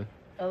they're doing.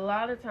 A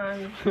lot of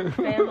times,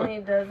 family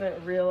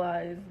doesn't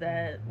realize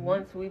that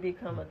once we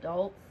become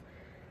adults,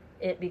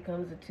 it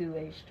becomes a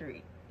two-way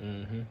street.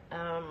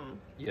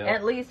 Mm-hmm.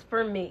 At least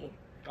for me.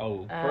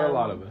 Oh, for a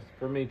lot of us.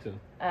 For me, too.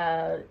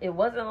 It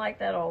wasn't like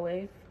that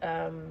always.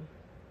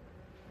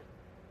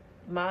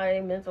 My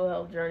mental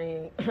health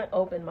journey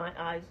opened my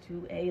eyes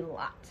to a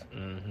lot.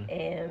 Mm-hmm.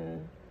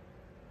 And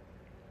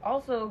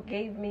also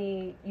gave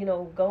me,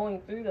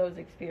 going through those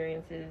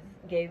experiences,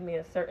 gave me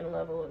a certain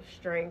level of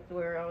strength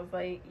where I was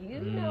like, you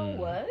know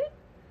what?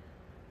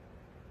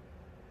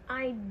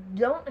 I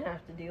don't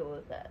have to deal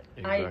with that.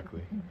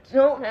 Exactly. I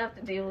don't have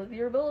to deal with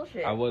your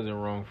bullshit. I wasn't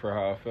wrong for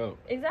how I felt.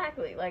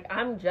 Exactly. Like,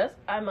 I'm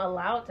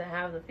allowed to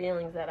have the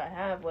feelings that I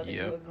have, whether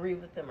you agree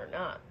with them or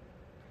not.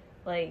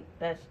 Like,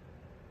 that's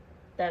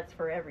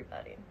for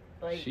everybody.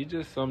 Like, she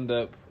just summed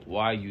up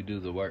why you do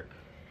the work.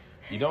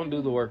 You don't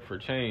do the work for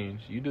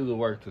change. You do the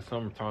work to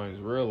sometimes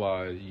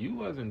realize you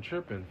wasn't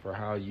tripping for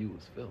how you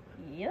was feeling.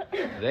 Yep.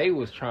 They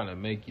was trying to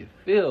make you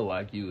feel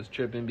like you was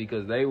tripping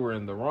because they were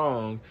in the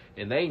wrong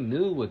and they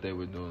knew what they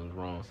were doing was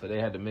wrong. So they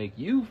had to make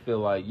you feel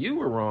like you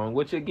were wrong,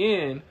 which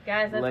again,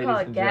 guys, that's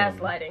called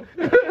gaslighting.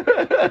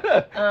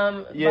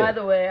 Yeah. By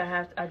the way,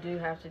 I do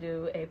have to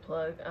do a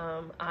plug.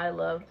 I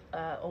love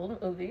old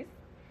movies.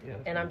 Yeah,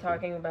 and I'm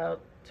talking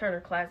about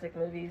Turner Classic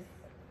Movies.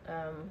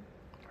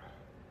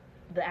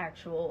 The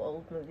actual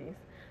old movies.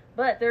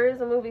 But there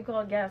is a movie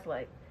called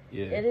Gaslight.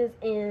 Yeah. It is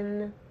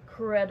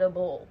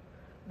incredible.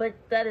 But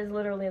that is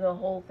literally the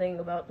whole thing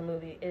about the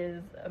movie,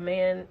 is a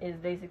man is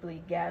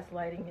basically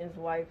gaslighting his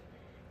wife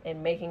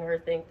and making her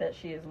think that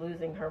she is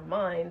losing her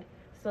mind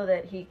so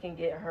that he can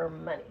get her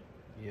money.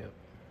 Yep.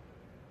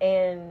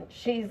 And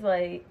she's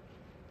like,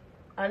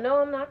 I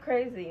know I'm not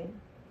crazy.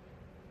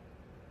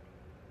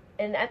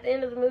 And at the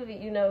end of the movie,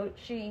 you know,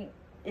 she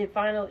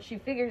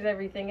figures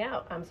everything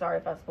out. I'm sorry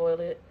if I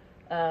spoiled it.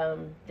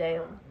 I'm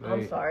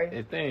sorry.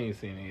 If they ain't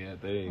seen it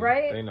yet,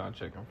 they not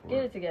checking for Get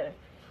it. it together.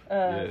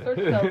 Sort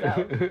yourself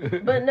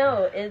out. But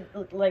no, it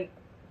like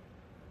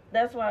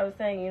that's why I was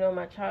saying, you know,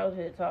 my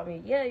childhood taught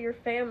me, yeah, your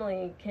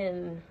family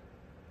can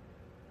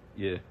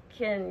be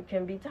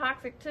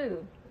toxic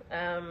too.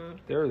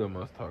 They're the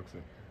most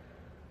toxic.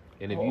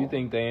 And if you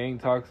think they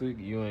ain't toxic,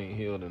 you ain't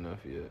healed enough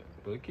yet.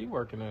 But keep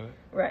working at it.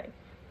 Right.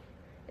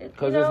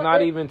 Because it's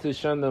not even to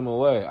shun them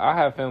away. I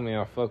have family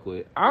I fuck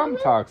with. I'm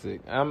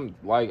toxic. I'm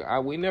like,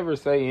 we never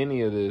say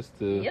any of this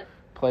to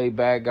play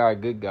bad guy,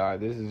 good guy.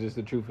 This is just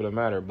the truth of the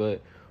matter.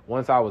 But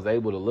once I was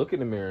able to look in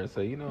the mirror and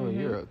say, you know,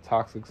 you're a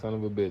toxic son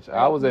of a bitch,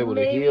 I was able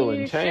to heal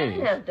and change. You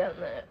shouldn't have done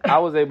that. I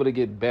was able to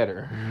get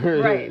better.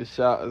 Right.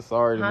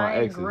 Sorry to my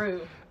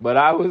exes. But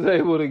I was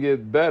able to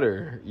get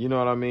better. You know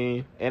what I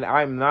mean? And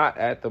I'm not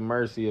at the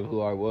mercy of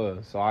who I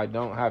was. So I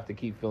don't have to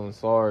keep feeling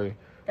sorry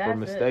for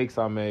mistakes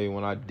I made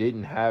when I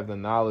didn't have the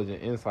knowledge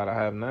and insight I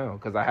have now.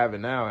 Because I have it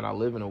now and I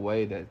live in a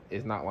way that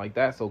is not like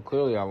that. So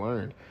clearly I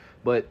learned.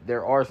 But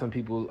there are some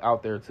people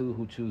out there too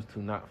who choose to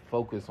not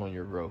focus on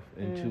your growth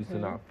and choose to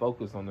not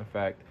focus on the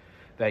fact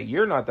that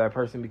you're not that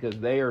person because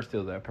they are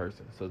still that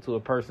person. So to a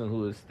person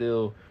who is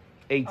still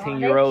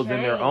 18-year-olds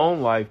in their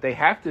own life, they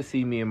have to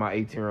see me and my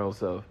 18-year-old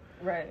self.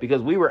 Right.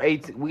 Because we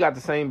got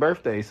the same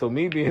birthday. So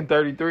me being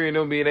 33 and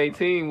them being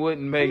 18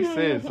 wouldn't make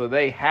sense. So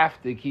they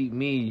have to keep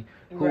me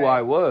who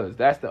I was.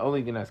 That's the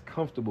only thing that's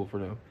comfortable for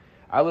them.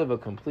 I live a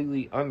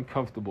completely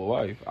uncomfortable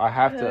life. I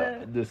have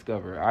to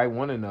discover. I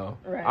want to know.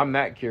 Right. I'm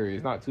that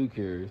curious, not too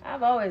curious.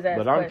 I've always asked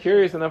But I'm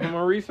curious enough in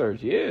my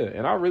research,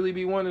 and I really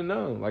be wanting to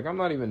know. Like, I'm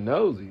not even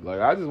nosy. Like,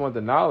 I just want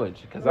the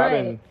knowledge. Because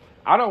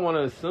I don't want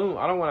to assume.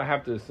 I don't want to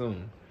have to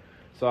assume.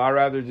 So I'd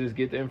rather just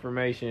get the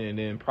information and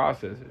then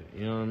process it.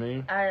 You know what I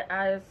mean?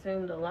 I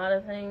assumed a lot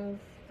of things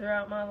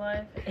throughout my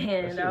life.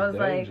 And I was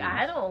dangerous. Like,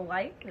 I don't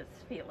like this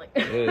feeling.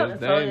 Yeah,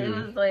 so it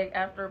was like,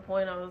 after a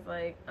point, I was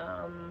like,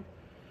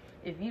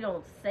 if you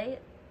don't say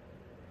it,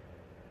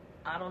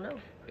 I don't know.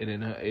 It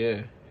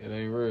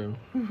ain't real.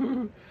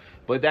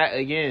 But that,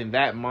 again,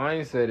 that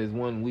mindset is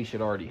one we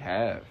should already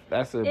have.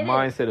 That's a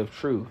mindset of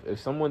truth.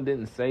 If someone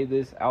didn't say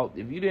this out,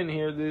 if you didn't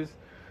hear this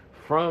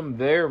from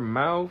their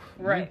mouth,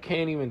 you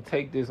can't even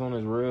take this on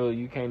as real.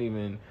 You can't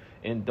even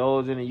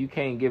indulge in it. You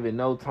can't give it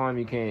no time.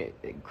 You can't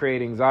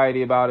create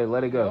anxiety about it.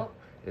 Let it go. Nope.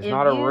 It's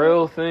not a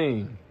real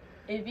thing.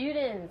 If you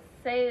didn't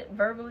say it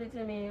verbally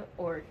to me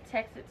or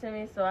text it to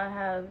me so I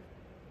have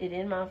it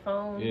in my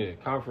phone. Yeah,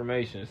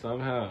 confirmation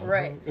somehow.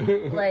 Right.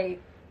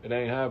 Like, it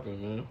ain't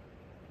happened, man.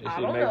 I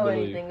don't know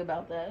anything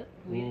about that.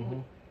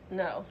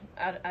 No,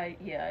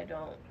 I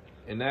don't.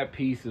 And that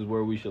piece is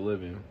where we should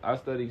live in. I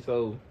study,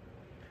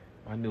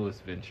 my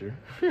newest venture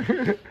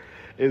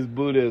is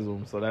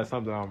Buddhism. So that's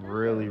something I'm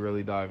really,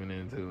 really diving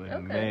into.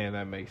 And man,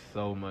 that makes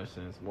so much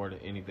sense. More than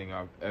anything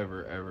I've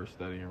ever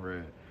studied and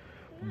read.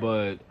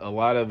 But a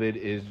lot of it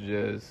is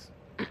just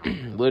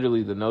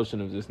literally the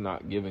notion of just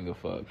not giving a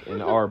fuck.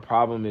 And our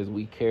problem is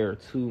we care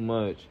too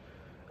much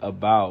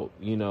about,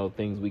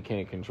 things we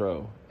can't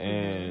control.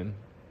 And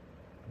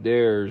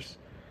there's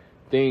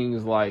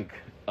things like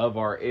of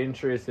our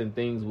interests and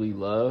things we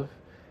love.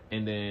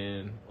 And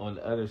then on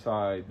the other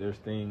side, there's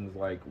things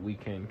like we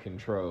can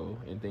control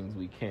and things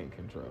we can't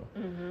control.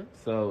 Mm-hmm.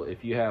 So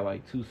if you had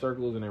like two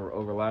circles and they were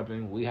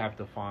overlapping, we have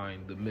to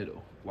find the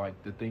middle.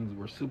 Like the things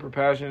we're super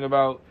passionate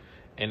about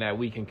and that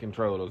we can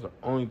control. Those are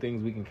only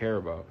things we can care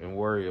about and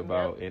worry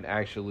about and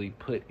actually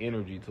put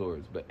energy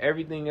towards. But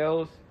everything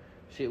else,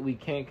 shit we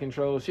can't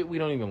control, shit we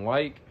don't even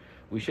like,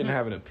 we shouldn't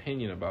have an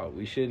opinion about.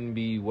 We shouldn't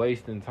be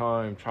wasting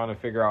time trying to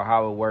figure out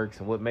how it works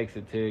and what makes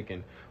it tick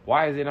and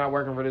why is it not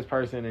working for this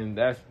person. And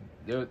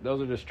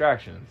those are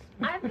distractions.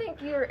 I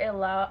think you're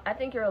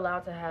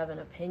allowed to have an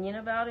opinion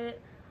about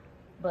it,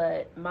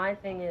 But my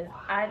thing is,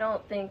 I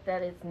don't think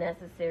that it's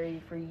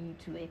necessary for you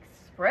to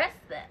express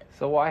that.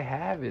 So why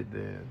have it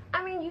then?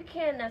 I mean, you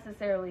can't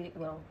necessarily,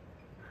 well,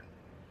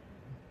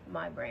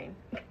 my brain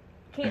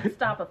can't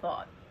stop a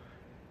thought.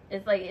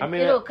 It's like,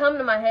 it'll come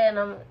to my head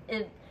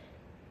and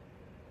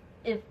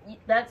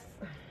that's...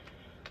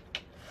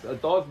 A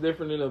thought's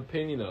different than an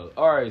opinion though.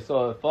 Alright,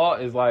 so a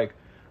thought is like,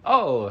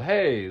 oh,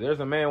 hey, there's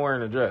a man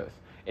wearing a dress.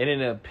 And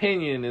an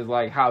opinion is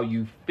like how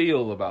you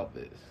feel about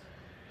this.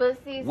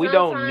 But see, we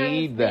don't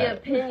need that.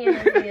 The opinion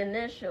is the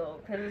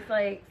initial. Because it's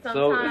like,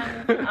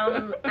 sometimes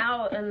I'm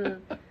out and...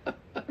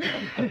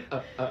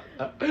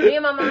 Me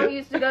and my mom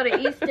used to go to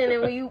Easton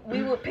and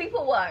we would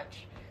people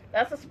watch.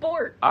 That's a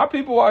sport. I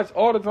people watch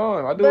all the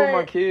time. I do it with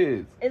my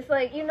kids. It's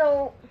like,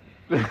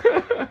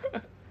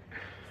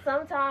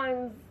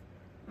 sometimes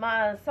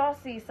my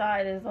saucy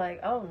side is like,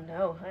 oh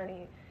no,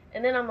 honey.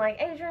 And then I'm like,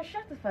 Adrian,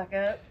 shut the fuck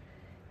up.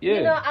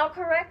 Yeah. I'll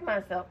correct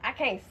myself. I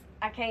can't,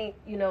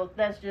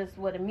 that's just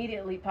what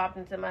immediately popped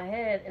into my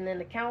head. And then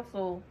the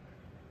counsel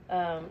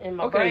in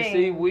my brain. Okay,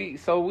 see, we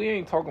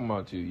ain't talking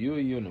about you. You a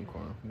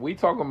unicorn. We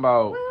talking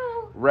about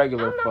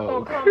regular folks. I'm not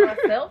going to call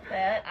myself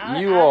that.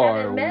 I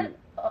haven't met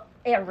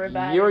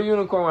everybody. You're a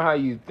unicorn with how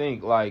you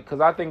think, like,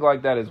 because I think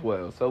like that as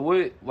well. So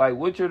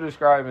what you're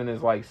describing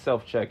is like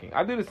self-checking.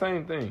 I do the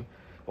same thing.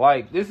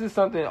 Like, this is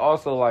something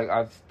also, like,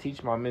 I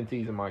teach my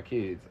mentees and my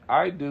kids.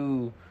 I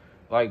do,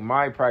 like,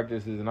 my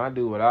practices and I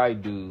do what I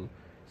do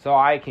so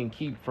I can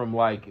keep from,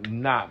 like,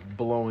 not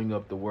blowing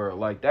up the world.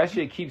 Like, that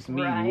shit keeps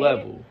me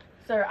level.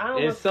 Sir, I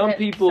and some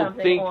people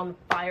think on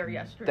fire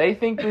yesterday. They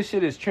think this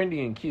shit is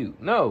trendy and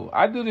cute. No,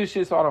 I do this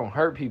shit so I don't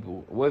hurt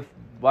people. With,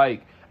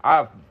 like,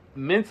 I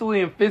mentally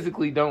and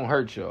physically don't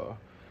hurt y'all.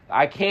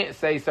 I can't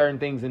say certain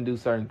things and do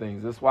certain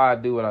things. That's why I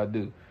do what I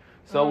do.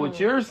 So what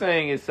you're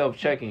saying is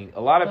self-checking.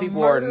 A lot of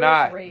people are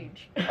not.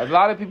 A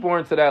lot of people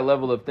aren't to that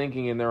level of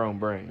thinking in their own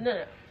brain.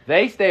 No.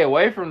 They stay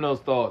away from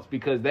those thoughts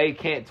because they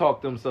can't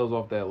talk themselves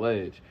off that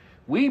ledge.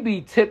 We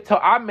be tiptoe.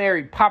 I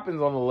married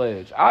Poppins on the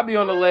ledge. I be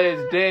on the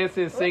ledge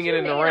dancing, singing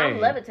in the rain.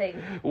 I'm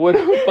levitating. With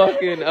a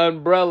fucking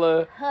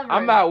umbrella. Hovering.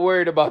 I'm not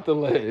worried about the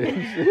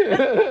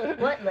ledge.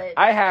 What ledge?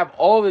 I have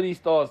all of these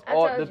thoughts.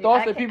 The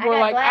thoughts that people are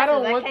like, I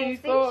don't want these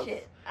thoughts.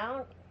 Shit.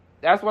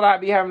 That's what I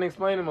be having to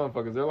explain to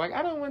motherfuckers. They're like,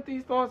 I don't want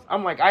these thoughts.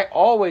 I'm like, I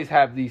always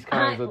have these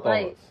kinds of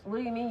thoughts. What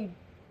do you mean?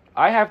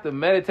 I have to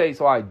meditate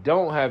so I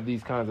don't have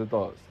these kinds of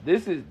thoughts.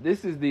 This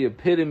is the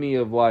epitome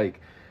of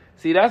like,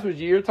 see, that's what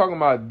you're talking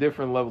about, a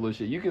different level of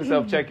shit. You can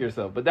self-check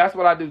yourself, but that's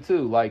what I do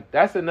too. Like,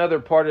 that's another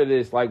part of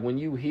this. Like, when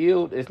you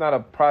healed, it's not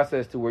a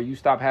process to where you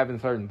stop having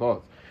certain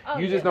thoughts.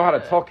 You just know how to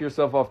talk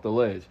yourself off the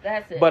ledge.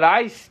 That's it. But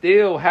I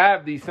still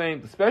have these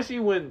same, especially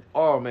when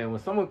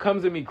someone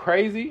comes at me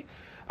crazy,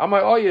 I'm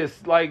like, oh yes,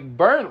 like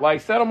burn, like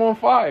set them on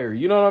fire.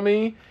 You know what I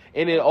mean?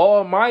 And then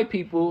all my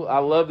people, I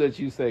love that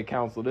you said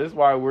counsel. This is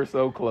why we're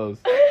so close.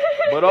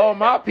 But all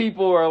my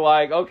people are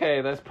like,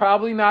 okay, that's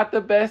probably not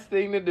the best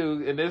thing to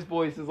do. And this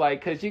voice is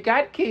like, because you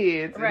got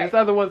kids. Right. And this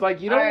other one's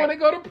like, you don't want to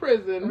go to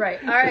prison.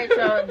 Right. All right,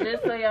 so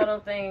just so y'all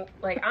don't think,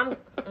 like, I'm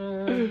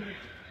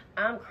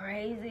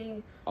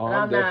crazy. Oh,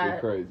 I'm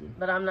definitely crazy.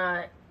 But I'm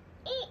not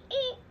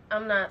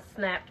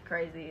snapped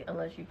crazy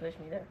unless you push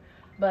me there.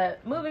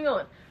 But moving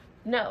on.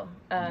 No.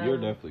 You're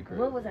definitely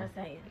crazy. What was I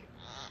saying?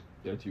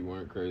 That you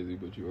weren't crazy,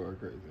 but you are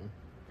crazy.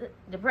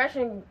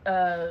 Depression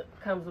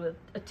comes with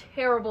a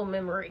terrible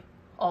memory.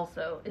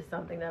 Also, is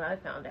something that I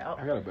found out.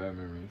 I got a bad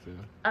memory too.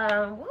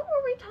 What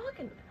were we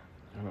talking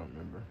about? I don't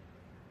remember.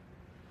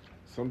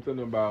 Something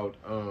about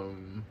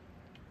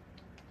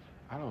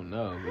I don't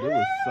know, but it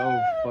was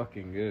so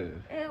fucking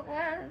good. It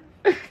was.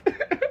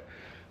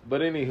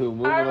 But anywho,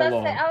 moving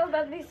along. I was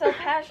about to be so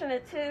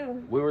passionate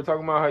too. We were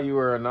talking about how you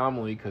were an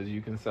anomaly because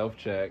you can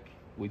self-check.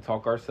 We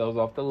talk ourselves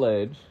off the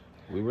ledge.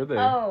 We were there.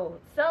 Oh,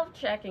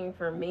 self-checking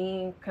for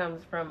me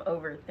comes from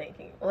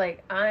overthinking.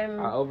 Like, I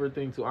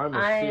overthink too. I'm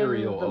a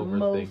serial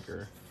overthinker.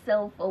 Most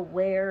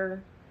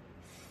self-aware,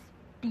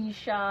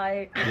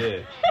 shy.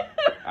 Yeah,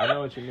 I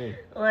know what you mean.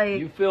 Like,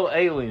 you feel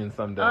alien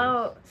some days.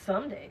 Oh,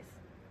 some days.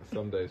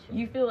 Some days.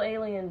 You feel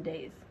alien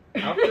days.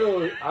 I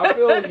feel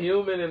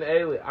human and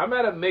alien. I'm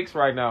at a mix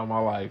right now in my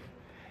life.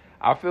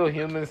 I feel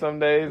human some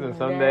days, and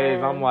some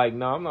days I'm like,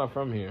 no, I'm not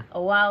from here.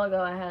 A while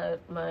ago, I had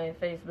my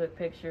Facebook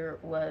picture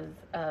was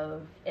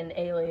of an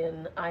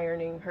alien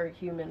ironing her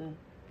human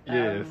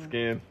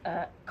skin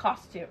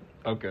costume.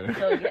 Okay.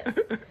 So yes,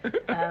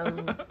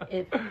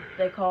 if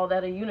they call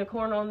that a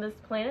unicorn on this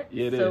planet,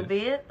 so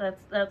be it.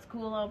 That's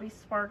cool. I'll be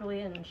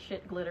sparkly and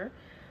shit glitter.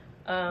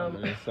 I'm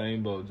in the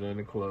same boat. Join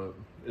the club.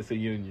 It's a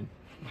union.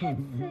 It's a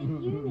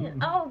union.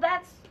 Oh,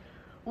 that's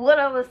what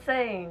I was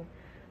saying.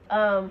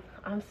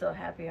 I'm so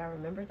happy I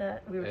remembered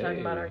that. We were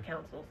talking about our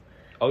councils.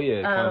 Oh,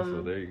 yeah,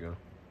 council. There you go.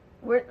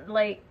 We're,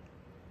 like,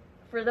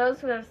 for those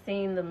who have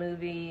seen the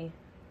movie,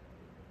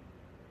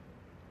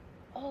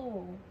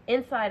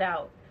 Inside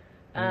Out.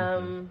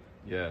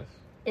 Yes.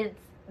 It's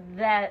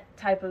that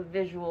type of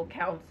visual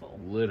council.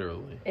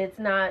 Literally. It's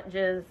not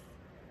just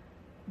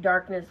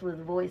darkness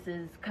with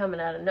voices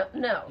coming out of...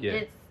 No. Yeah.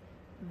 It's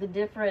the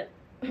different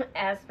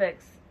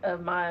aspects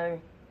of my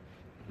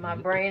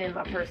brain and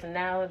my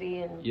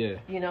personality and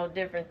you know,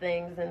 different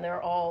things, and they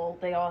all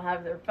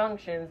have their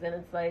functions, and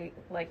it's like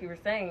you were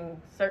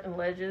saying, certain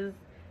ledges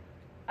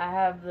I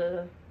have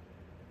the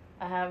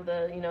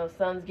you know,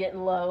 sun's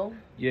getting low.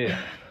 Yeah,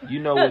 you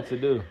know what to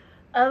do.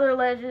 Other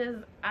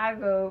ledges I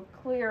go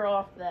clear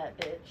off that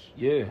bitch.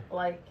 Yeah,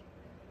 like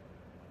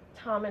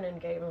Tommen in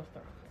Game of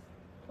Thrones.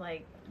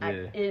 Like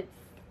it's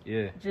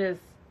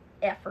just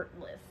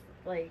effortless.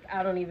 Like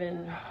I don't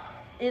even.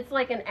 It's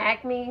like an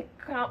Acme,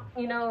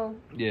 you know.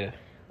 Yeah.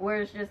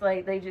 Where it's just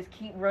like they just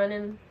keep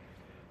running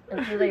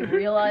until they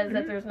realize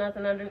that there's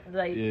nothing under.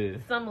 Like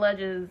some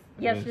ledges.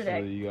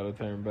 Yesterday, you gotta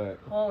turn back.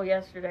 Oh,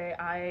 yesterday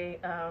I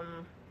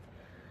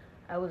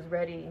was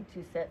ready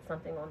to set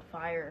something on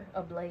fire,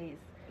 ablaze,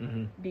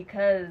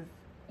 because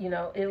you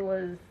know it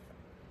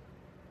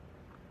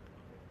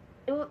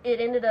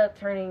ended up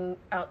turning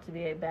out to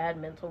be a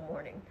bad mental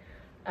morning.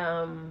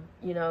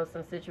 You know,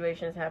 some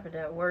situations happened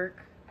at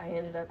work. I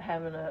ended up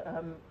having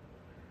a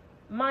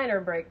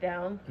minor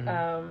breakdown.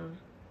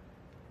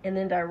 And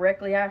then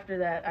directly after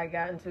that, I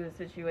got into a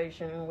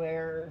situation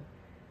where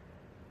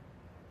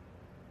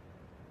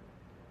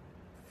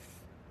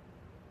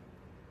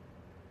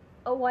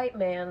a white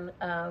man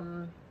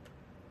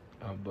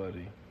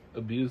buddy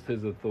abused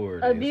his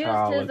authority.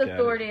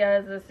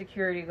 As a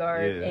security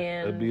guard,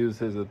 and abused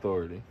his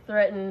authority.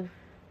 Threatened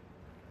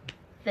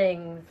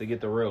things to get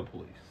the real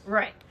police.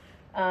 Right.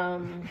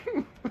 On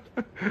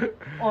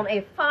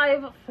a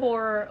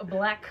 5'4"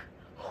 black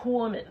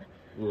woman.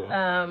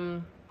 Yeah.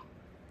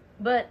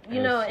 But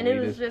you know, and it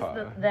was just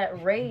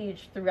that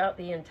rage throughout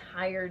the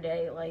entire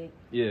day. Like,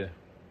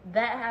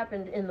 that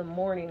happened in the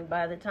morning.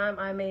 By the time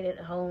I made it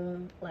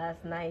home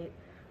last night,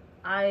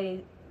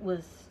 I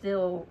was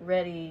still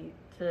ready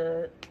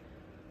to,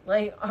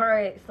 like, all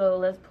right, so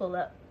let's pull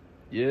up.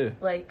 Yeah.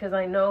 Like, because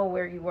I know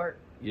where you work.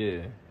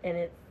 Yeah. And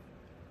it's,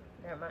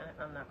 never mind,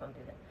 I'm not going to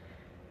do that.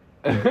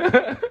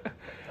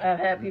 I've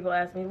had people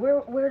ask me,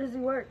 where does he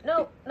work?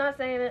 Nope, not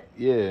saying it.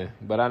 Yeah,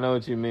 but I know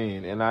what you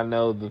mean, and I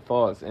know the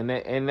thoughts, and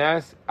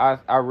that's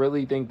I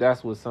really think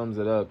that's what sums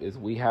it up, is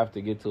we have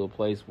to get to a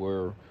place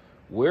where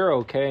we're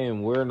okay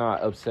and we're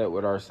not upset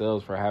with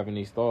ourselves for having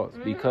these thoughts,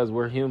 because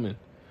we're human.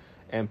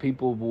 And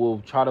people will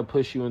try to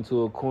push you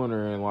into a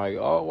corner and like,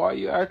 oh, why are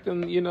you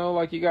acting, you know,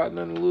 like you got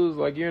nothing to lose?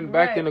 Like you're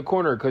back in the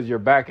corner because you're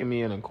backing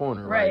me in a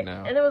corner right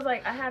now. And it was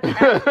like, I had to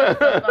ask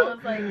myself, I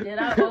was like, did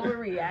I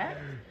overreact?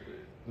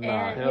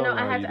 And, you know,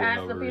 I had to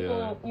ask the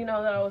people, you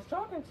know, that I was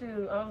talking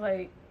to, I was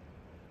like,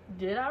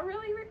 did I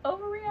really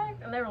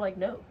overreact? And they were like,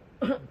 no.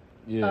 No,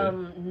 you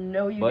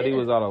didn't. But he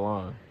was out of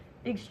line.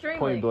 Extremely.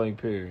 Point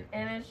blank, period.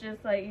 And it's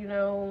just like, you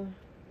know,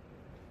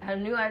 I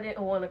knew I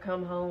didn't want to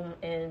come home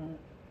and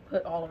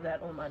put all of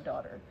that on my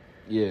daughter.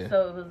 Yeah.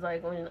 So it was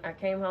like when I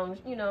came home,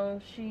 you know,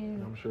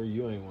 I'm sure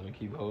you ain't want to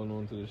keep holding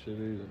on to the shit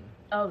either.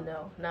 Oh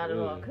no, not at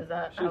all. Because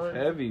I was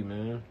heavy,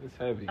 man. It's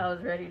heavy. I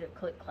was ready to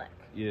click clack.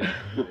 Yeah,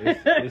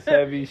 it's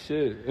heavy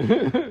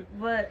shit.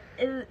 But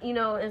you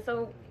know, and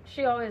so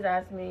she always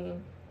asked me,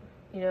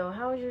 you know,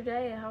 how was your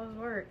day? How was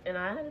work? And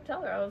I had to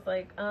tell her, I was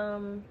like, I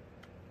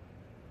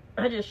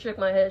just shook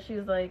my head. She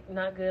was like,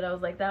 not good. I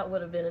was like, that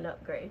would have been an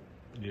upgrade.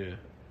 Yeah.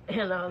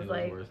 And I was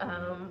like,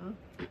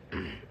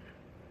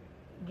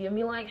 give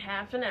me like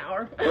half an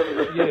hour.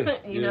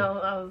 You know,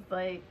 I was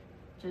like,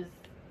 I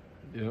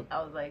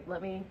was like, let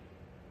me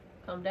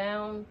come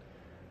down.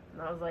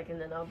 And I was like,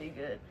 and then I'll be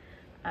good.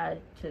 I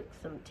took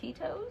some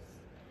Tito's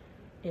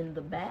in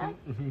the bath,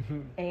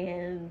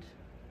 and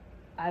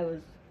I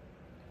was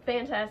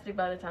fantastic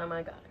by the time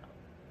I got out.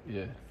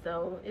 Yeah.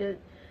 So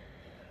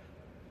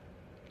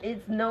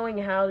it's knowing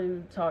how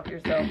to talk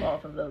yourself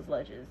off of those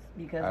ledges,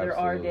 because there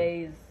are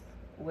days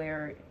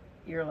where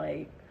you're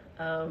like,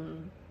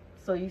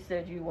 so you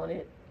said you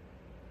wanted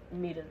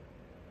me to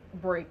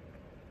break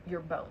your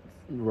bones.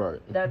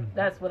 Right.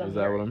 That's what I'm hearing. Is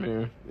that what I'm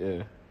hearing?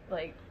 Yeah.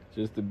 Like,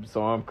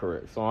 so I'm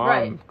correct. So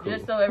I'm cool.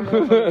 Just so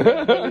everyone's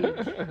on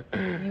the same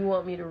page, you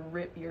want me to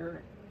rip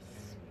your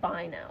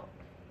spine out.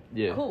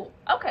 Yeah. Cool.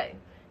 Okay.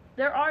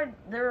 There are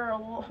a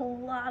whole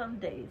lot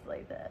of days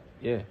like that.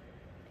 Yeah.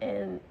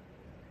 And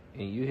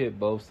you hit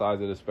both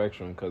sides of the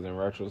spectrum, because in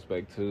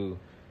retrospect too,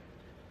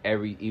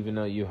 even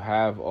though you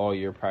have all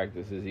your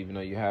practices, even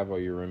though you have all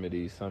your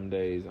remedies, some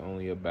days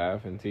only a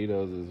bath and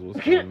Tito's is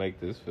what's gonna make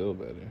this feel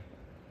better.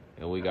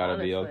 And we gotta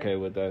be okay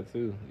with that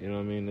too. You know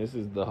what I mean? This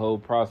is the whole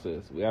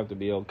process. We have to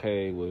be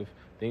okay with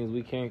things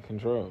we can't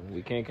control.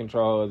 We can't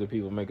control how other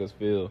people make us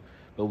feel,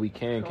 but we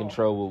can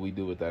control what we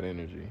do with that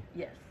energy.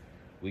 Yes.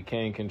 We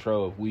can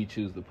control if we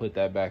choose to put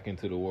that back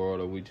into the world,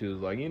 or we choose,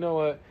 like, you know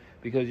what?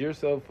 Because you're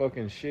so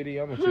fucking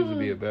shitty, I'm gonna choose to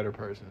be a better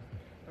person.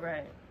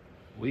 Right.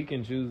 We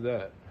can choose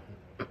that.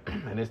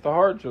 And it's the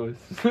hard choice.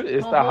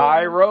 It's the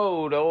high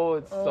road. Oh,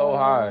 it's so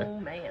high. Oh,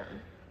 man.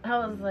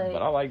 I was like...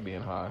 But I like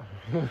being high.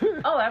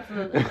 Oh,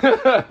 absolutely.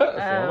 So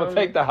I'm going to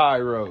take the high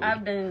road.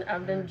 I've been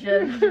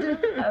judged.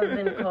 I've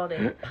been called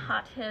a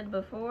pothead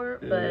before.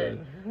 But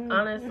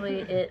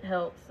honestly, it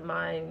helps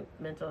my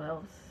mental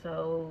health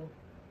so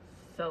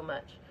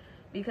much.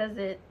 Because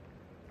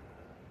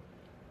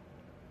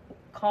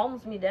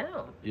calms me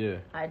down. Yeah.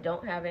 I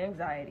don't have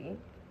anxiety.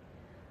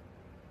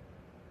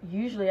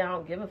 Usually I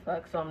don't give a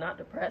fuck, so I'm not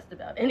depressed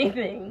about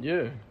anything.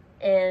 Yeah.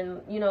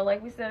 And, you know,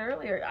 like we said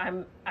earlier,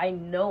 I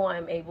know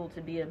I'm able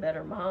to be a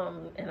better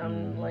mom, and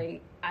I'm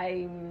like,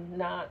 I'm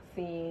not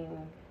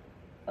seeing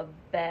a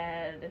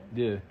bad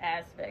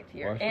aspect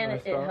here. And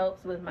it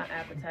helps with my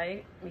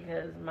appetite,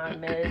 because my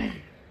meds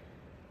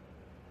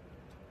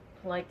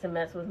like to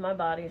mess with my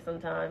body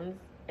sometimes.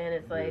 And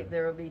it's like,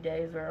 there will be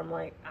days where I'm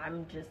like,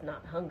 I'm just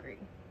not hungry.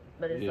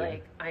 But it's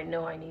like, I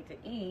know I need to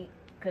eat,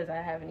 because I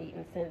haven't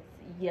eaten since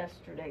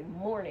yesterday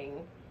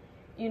morning,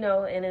 you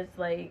know, and it's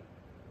like,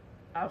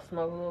 I'll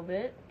smoke a little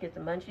bit, get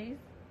the munchies.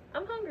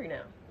 I'm hungry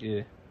now.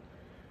 Yeah.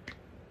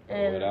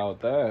 And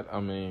without that,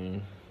 I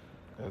mean,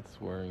 that's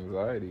where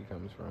anxiety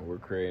comes from. We're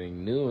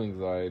creating new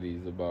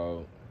anxieties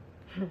about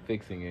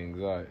fixing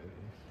anxieties.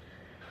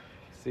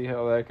 See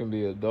how that can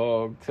be a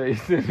dog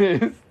tasting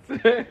his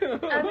tail?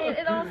 I mean,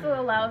 it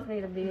also allows me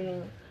to be,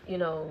 you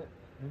know,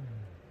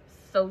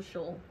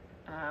 social.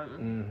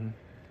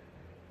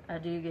 I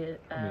do get...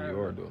 I mean, you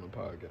are doing a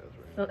podcast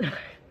right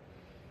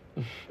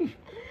now.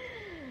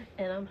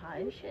 And I'm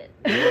high as shit.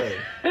 Yeah.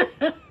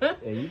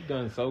 And you've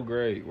done so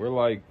great. We're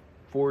like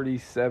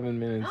 47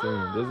 minutes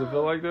in. Does it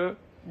feel like that?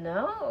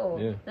 No.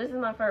 Yeah. This is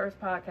my first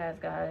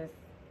podcast, guys.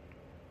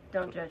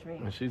 Don't judge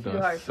me. And she's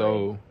done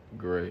so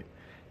great.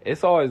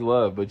 It's always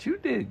love, but you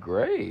did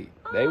great.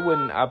 They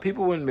wouldn't...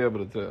 people wouldn't be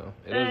able to tell.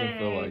 It doesn't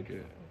feel like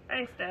it.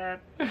 Thanks, Dad.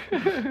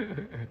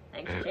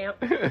 Thanks, champ.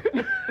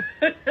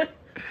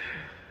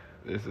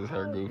 This is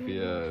her goofy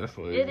ass.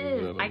 It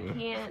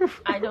is.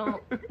 I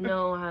don't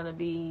know how to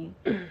be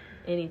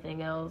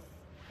anything else.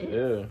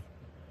 Yeah.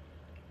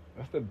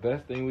 That's the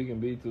best thing we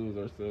can be to is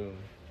ourselves.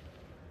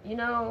 You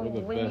know,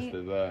 we're the best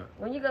at that.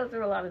 When you go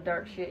through a lot of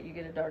dark shit, you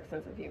get a dark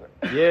sense of humor.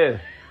 Yeah.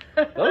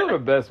 Those are the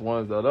best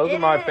ones, though. Those are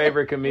my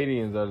favorite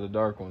comedians, are the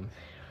dark ones.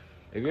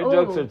 If your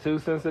jokes are too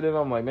sensitive,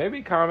 I'm like,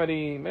 maybe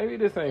comedy, maybe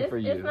this ain't for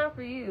you. It's not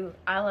for you.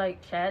 I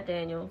like Chad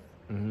Daniels.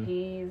 Mm-hmm.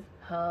 He's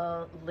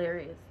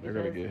hilarious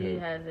because he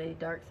has a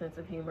dark sense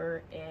of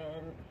humor,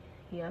 and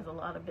he has a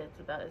lot of bits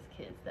about his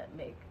kids that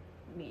make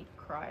me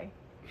cry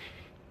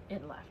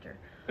in laughter.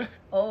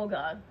 Oh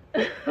God.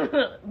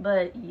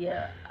 But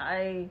yeah,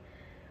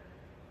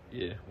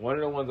 one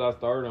of the ones I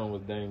started on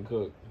was Dane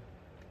Cook.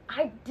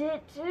 I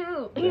did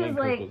too. He was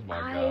like,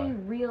 I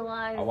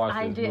realized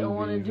I didn't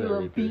want to do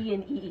a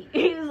B&E.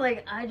 He was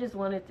like, I just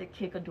wanted to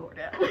kick a door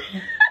down.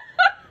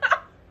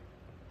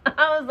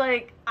 I was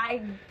like,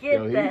 I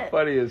get that. He's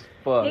funny as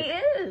fuck. He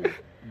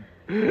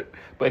is.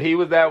 But he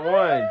was that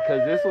one,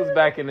 because this was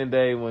back in the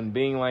day when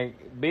being a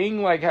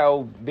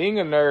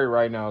nerd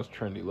right now is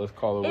trendy. Let's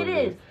call it what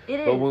it is. It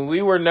is. But when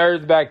we were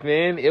nerds back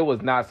then, it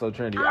was not so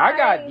trendy. I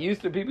got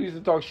used to people used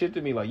to talk shit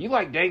to me like, you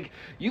like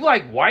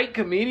white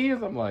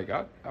comedians? I'm like,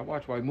 I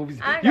watch white movies.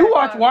 You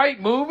watch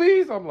white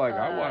movies? I'm like,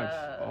 I watch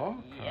all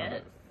kind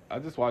of. I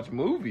just watch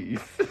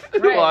movies.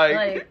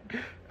 Right,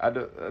 I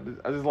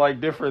just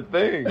like different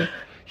things.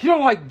 You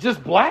don't like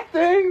just black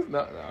things? No,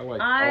 I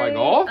like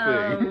all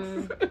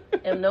things.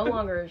 Am no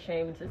longer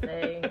ashamed to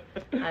say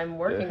I'm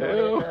working on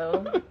it,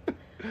 though.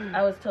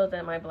 I was told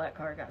that my black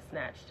card got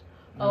snatched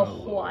a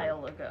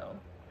while ago.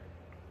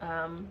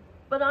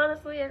 But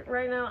honestly,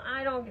 right now,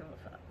 I don't give a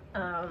fuck.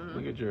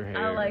 Look at your hair.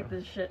 I like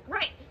this shit.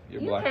 Right.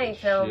 You're you black can't as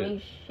tell shit.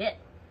 me shit.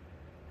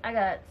 I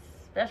got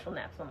special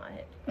naps on my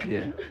head.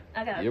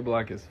 Yeah. You're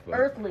black as fuck.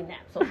 Earthly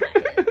naps on my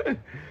head.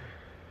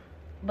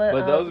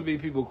 But those would be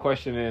people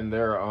questioning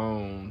their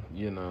own,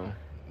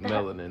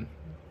 melanin,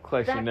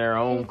 questioning their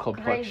own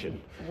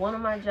complexion. Crazy. One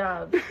of my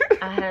jobs,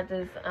 I had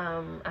this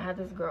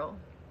girl.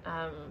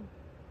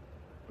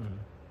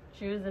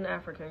 She was an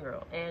African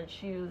girl, and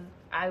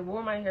I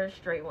wore my hair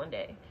straight one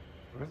day,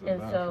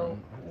 and so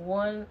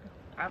you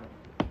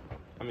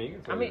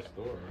can tell the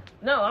story.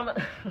 No,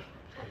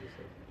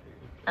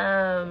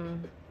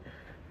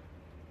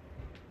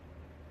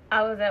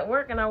 I was at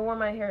work and I wore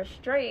my hair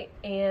straight,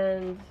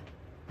 and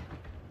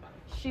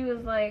she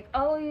was like,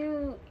 "Oh,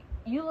 you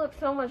look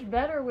so much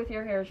better with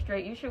your hair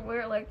straight. You should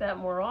wear it like that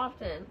more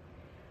often."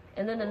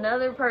 And then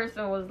another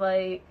person was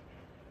like,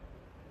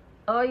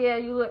 "Oh yeah,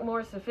 you look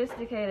more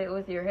sophisticated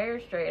with your hair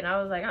straight." And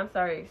I was like, "I'm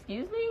sorry,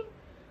 excuse me?"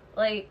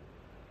 Like,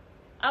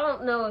 I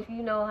don't know if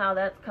you know how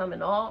that's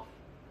coming off,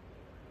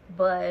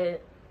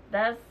 but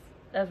that's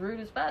rude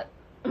as fuck.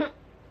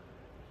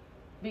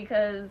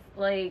 Because,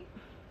 like,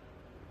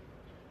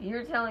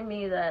 you're telling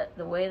me that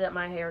the way that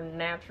my hair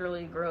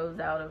naturally grows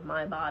out of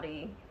my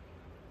body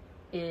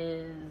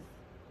is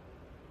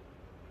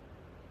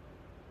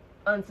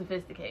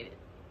unsophisticated.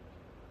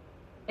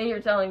 And you're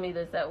telling me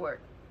this at work.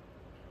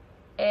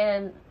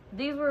 And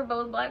these were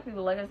both black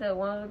people. Like I said,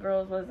 one of the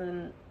girls was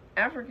an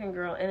African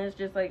girl, and it's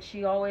just like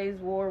she always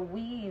wore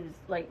weaves,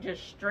 like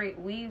just straight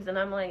weaves. And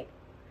I'm like,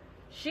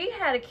 she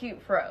had a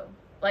cute fro.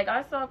 Like,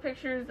 I saw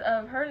pictures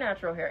of her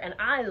natural hair, and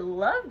I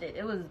loved it.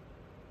 It was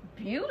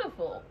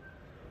beautiful.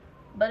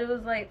 But it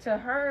was like, to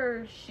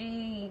her,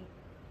 she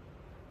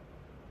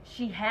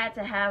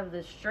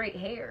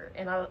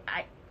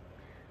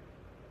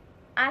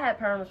I had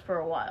perms for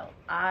a while.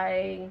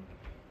 I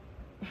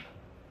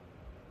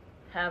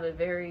have a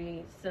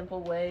very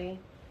simple way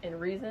and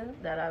reason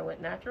that I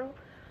went natural.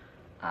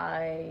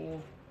 I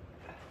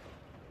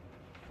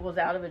was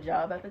out of a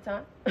job at the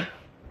time,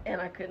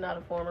 and I could not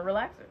afford a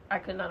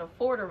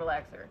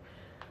relaxer.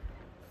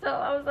 So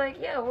I was like,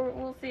 yeah,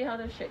 we'll see how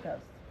this shit goes.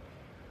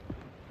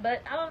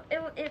 But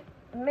it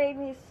made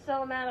me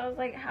so mad. I was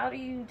like, how do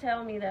you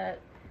tell me that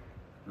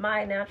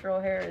my natural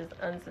hair is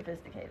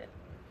unsophisticated?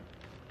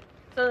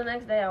 So the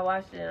next day I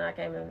washed it and I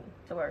came in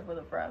to work with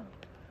a fro.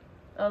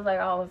 I was like,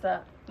 oh, what's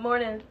up?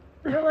 Morning.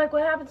 They're like,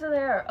 what happened to the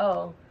hair?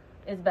 Oh,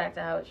 it's back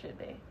to how it should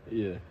be.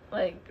 Yeah.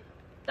 Like,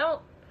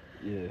 don't.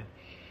 Yeah.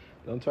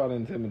 Don't try to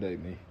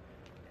intimidate me.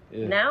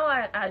 Yeah. Now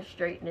I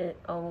straighten it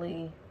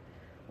only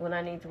when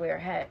I need to wear a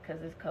hat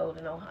because it's cold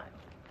in Ohio.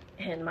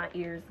 And my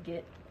ears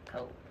get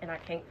cold. And I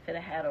can't fit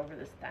a hat over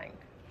this thing.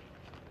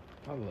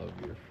 I love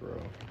your fro.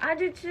 I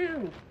do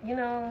too. You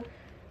know,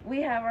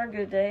 we have our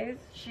good days.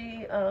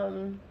 She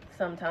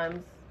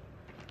sometimes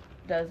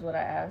does what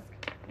I ask.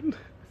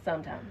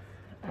 Sometimes.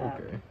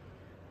 Okay.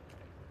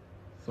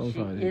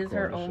 Sometimes she is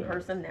her own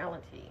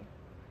personality.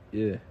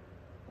 Yeah.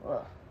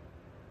 Ugh.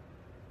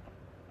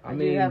 I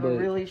do have a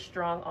really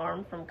strong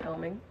arm from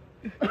combing.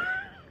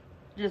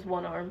 Just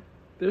one arm.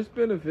 There's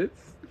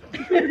benefits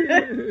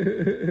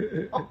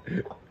to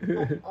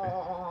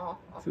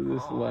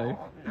this life.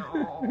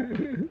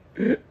 No.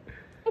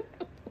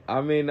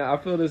 I mean, I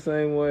feel the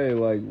same way,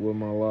 like, with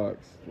my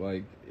locks.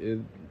 Like, it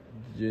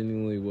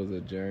genuinely was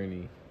a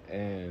journey.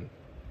 And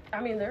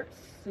I mean, they're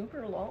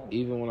super long.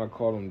 even when I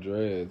called them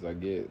dreads, I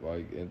get,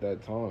 like, at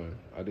that time,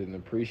 I didn't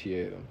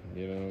appreciate them.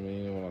 You know what I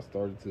mean? And when I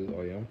started to,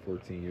 oh yeah, I'm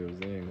 14 years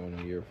in, going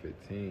on year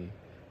 15.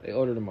 They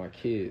older than my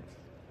kids.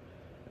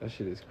 That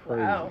shit is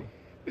crazy. Wow.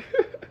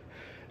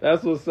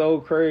 That's what's so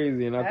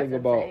crazy. And I think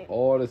about insane.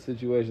 all the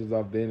situations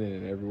I've been in,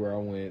 and everywhere I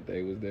went,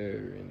 they was there.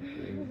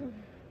 And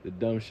the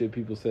dumb shit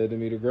people said to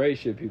me, the great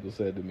shit people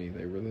said to me,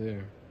 they were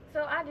there.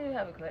 So I do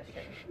have a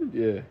question.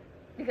 Yeah.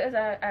 Because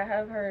I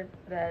have heard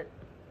that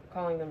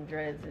calling them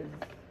dreads is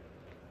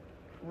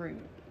rude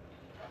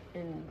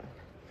and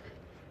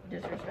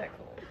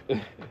disrespectful.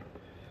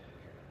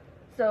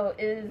 So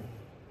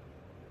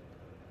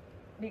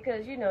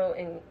because, you know,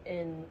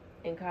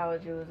 in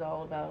college it was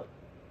all about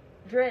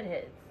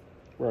dreadheads.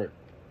 Right.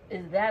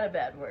 Is that a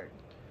bad word?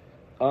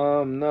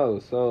 No.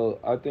 So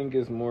I think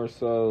it's more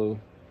so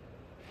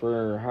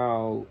for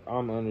how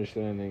I'm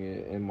understanding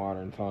it in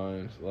modern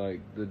times. Like,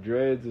 the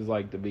dreads is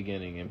like the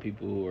beginning, and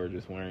people who are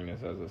just wearing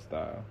this as a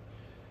style.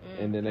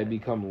 And then they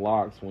become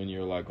locks when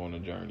you're, like, on a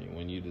journey.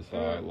 When you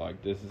decide,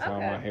 like, this is how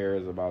my hair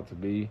is about to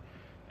be,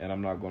 and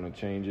I'm not going to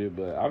change it.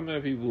 But I've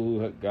met people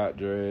who got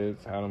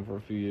dreads, had them for a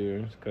few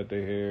years, cut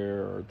their hair,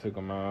 or took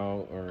them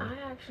out, or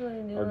I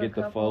actually knew or get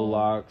the faux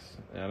locks.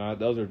 And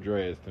those are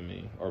dreads to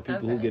me. Or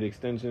people who get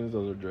extensions,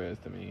 those are dreads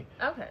to me.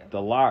 Okay.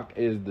 The lock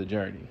is the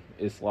journey.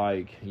 It's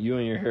like you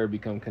and your hair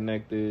become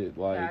connected.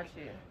 Like, Got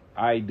you.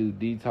 I do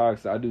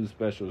detox. I do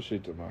special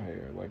shit to my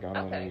hair. Like, I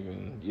don't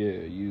even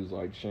use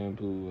like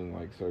shampoo and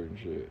like certain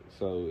shit.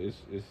 So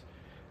it's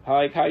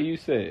like how you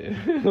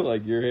said,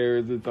 like, your hair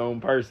is its own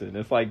person.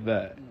 It's like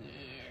that.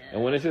 Yeah.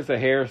 And when it's just a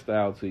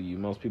hairstyle to you,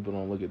 most people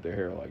don't look at their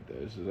hair like that.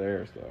 It's just a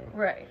hairstyle.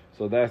 Right.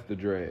 So that's the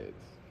dreads.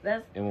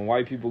 And when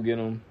white people get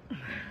them,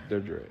 they're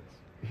dreads.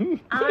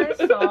 I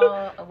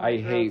saw a I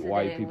hate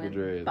white people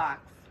dreads.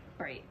 Box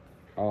braids.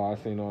 Oh,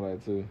 I've seen all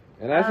that too.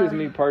 And that's just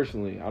me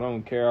personally. I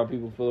don't care how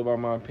people feel about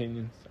my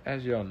opinions,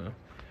 as y'all know.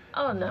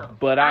 Oh, no.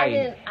 But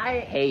I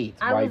hate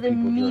white people I was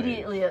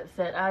immediately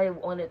upset. I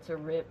wanted to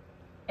rip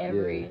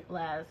every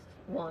last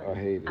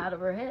one out of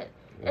her head.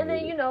 And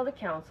then, you know, the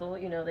council,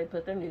 you know, they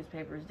put their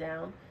newspapers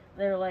down.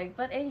 They're like,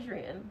 but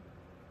Adrian,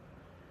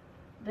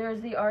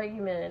 there's the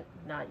argument,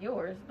 not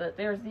yours, but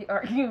there's the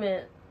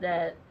argument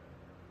that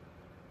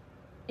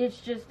it's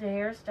just a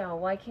hairstyle.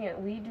 Why can't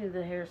we do the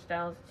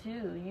hairstyles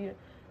too?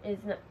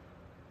 It's not.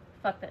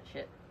 Fuck that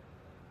shit.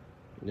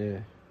 Yeah.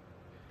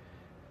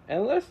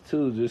 And let's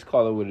just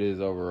call it what it is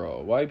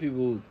overall. White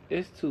people,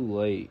 it's too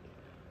late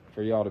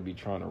for y'all to be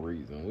trying to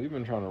reason. We've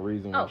been trying to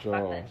reason with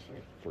y'all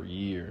for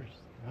years.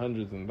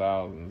 Hundreds and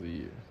thousands of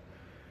years.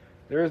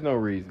 There is no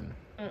reason.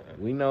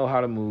 We know how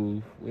to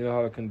move. We know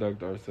how to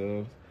conduct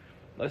ourselves.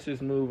 Let's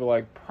just move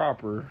like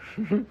proper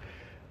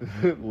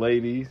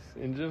ladies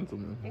and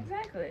gentlemen.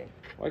 Exactly.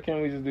 Why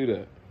can't we just do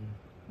that?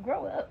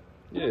 Grow up.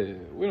 Yeah,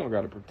 we don't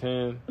gotta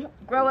pretend.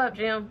 Grow up,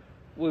 Jim.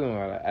 We don't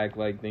gotta act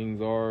like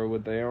things are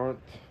what they aren't.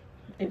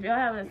 If y'all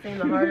haven't seen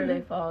The Harder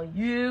They Fall,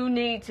 you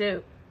need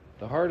to.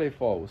 The Harder They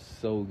Fall was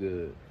so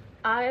good.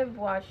 I've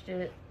watched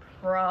it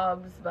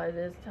probs by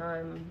this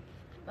time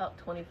about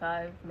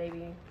 25,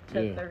 maybe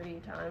to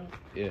 30 times.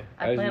 Yeah.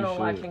 I plan on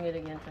watching it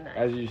again tonight.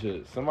 As you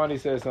should. Somebody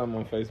said something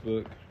on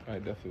Facebook. I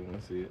definitely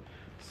want to see it.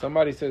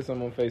 Somebody said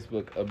something on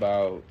Facebook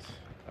about,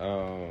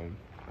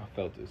 I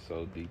felt it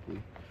so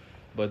deeply.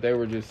 But they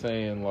were just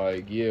saying,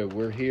 like, yeah,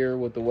 we're here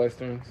with the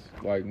Westerns.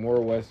 Like,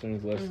 more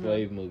Westerns, less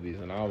slave movies.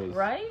 And I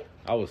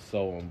was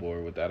so on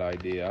board with that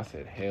idea. I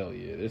said, hell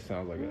yeah, this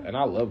sounds like and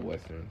I love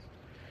Westerns.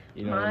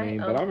 You know what I mean?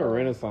 But I'm a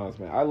Renaissance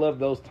man. I love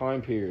those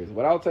time periods.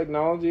 Without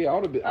technology, I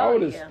would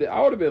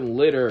have been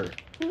litter.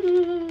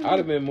 I'd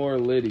have been more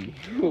litty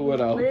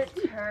without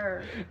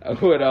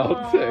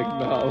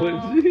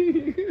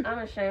technology. I'm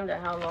ashamed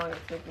at how long it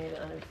took me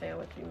to understand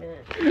what you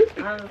meant.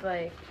 I was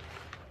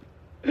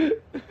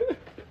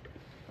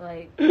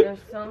like, there's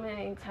so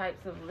many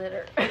types of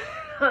litter. I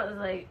was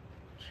like,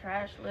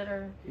 trash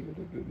litter,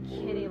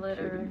 kitty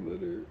litter.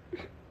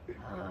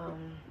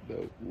 No,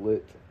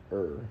 lit. I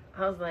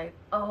was like,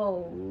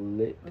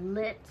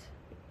 lit.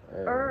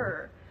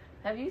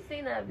 Have you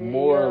seen that video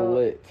more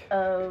lit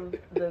of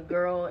the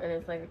girl and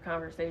it's like a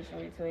conversation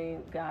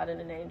between God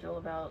and an angel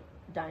about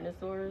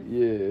dinosaurs?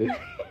 Yeah.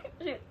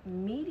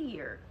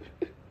 Meteor.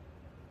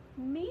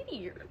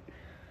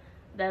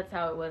 That's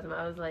how it was.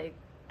 I was like,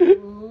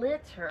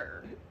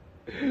 litter.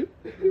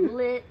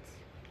 Lit.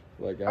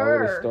 Like I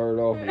would have started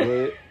off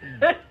lit,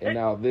 and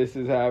now this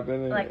is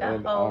happening, like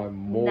and I'm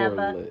more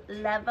lit.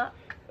 Lever.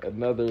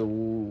 Another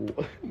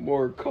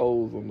more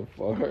coals on the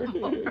fire.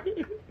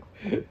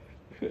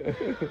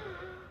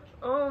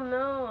 Oh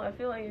no! I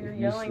feel like you're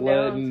yelling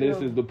down. This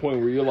is the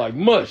point where you're like,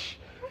 mush.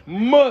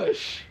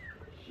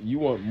 You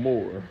want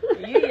more?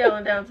 You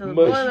yelling down to the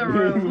boiler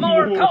room.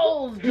 More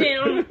coals,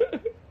 Jim.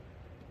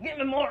 Give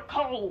me more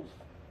coals.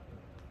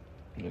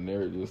 And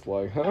they're just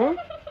like, huh?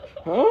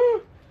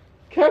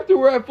 Captain,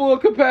 we're at full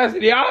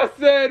capacity. I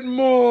said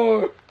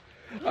more.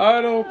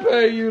 I don't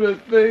pay you to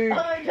think.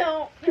 I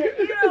don't.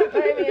 You don't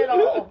pay me at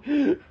all.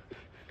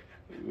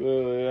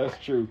 That's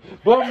true.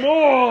 But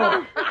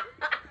more.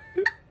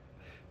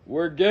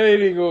 We're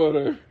gaining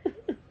order.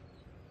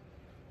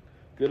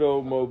 Good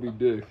old Moby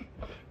Dick.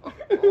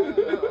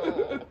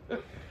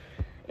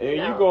 And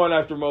you going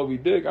after Moby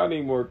Dick? I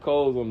need more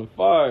coals on the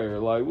fire.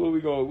 Like, what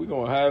we going? We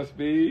going half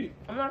speed?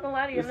 I'm not gonna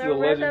lie to you. This is a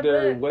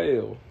legendary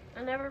whale.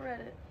 I never read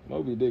it.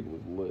 Moby Dick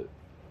was lit.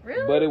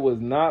 Really? But it was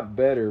not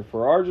better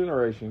for our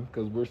generation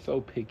because we're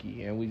so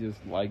picky and we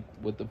just like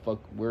what the fuck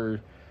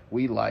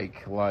we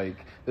like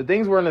the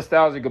things we're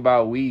nostalgic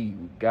about. We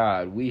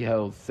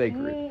held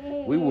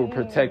sacred. We will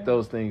protect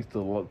those things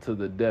to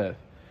the death.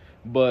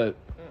 But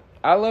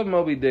I love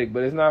Moby Dick,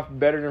 but it's not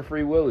better than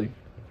Free Willy.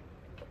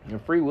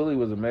 And Free Willy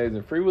was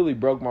amazing. Free Willy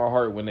broke my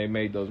heart when they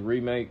made those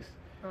remakes.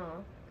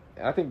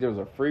 I think there was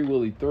a Free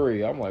Willy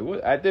 3. I'm like,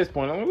 what? At this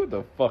point, I'm like, what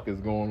the fuck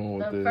is going on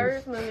with this? The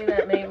first movie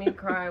that made me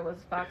cry was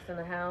Fox and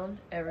the Hound.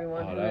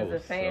 Everyone who is a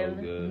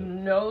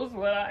fan knows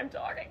what I'm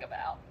talking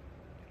about.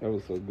 That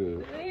was so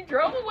good. And he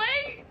drove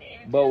away.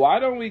 But why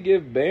don't we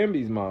give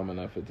Bambi's mom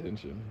enough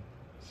attention?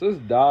 Sis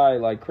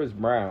died like Chris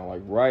Brown,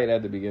 like right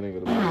at the beginning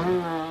of the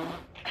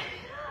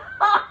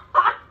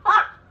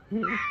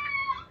movie.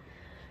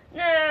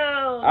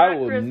 No, I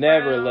will Chris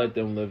never Brown. Let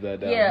them live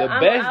that down. Yeah, the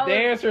best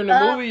dancer in the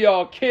movie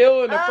y'all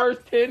kill in the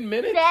first 10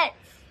 minutes.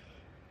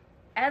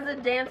 As a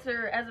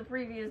dancer, as a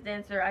previous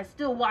dancer, I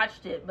still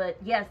watched it, but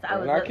yes, I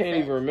was I can't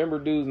even remember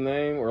dude's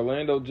name.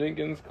 Orlando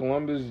Jenkins,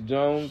 Columbus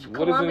Jones.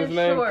 What is his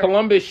name? Short.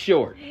 Columbus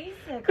Short. He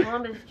said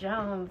Columbus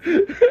Jones.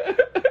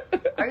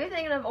 Are you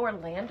thinking of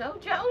Orlando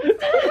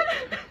Jones?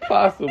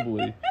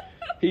 Possibly.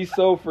 He's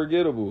so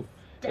forgettable.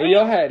 Damn, and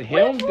y'all had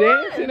him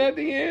dancing at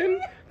the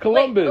end?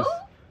 Columbus. Wait,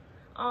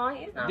 oh,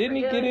 he's not Didn't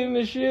he get in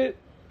the shit?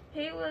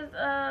 He was,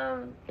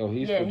 Oh,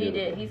 he's yeah, he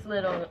did. He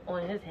slid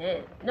on his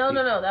head. No,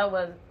 that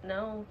was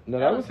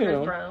him.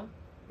 Chris Brown.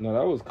 No,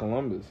 that was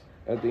Columbus.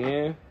 At the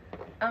end,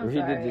 where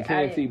he did the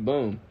TNT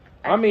boom.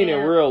 I mean,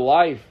 in real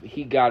life,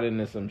 he got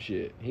into some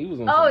shit. He was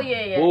on some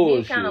yeah.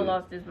 bullshit. He kind of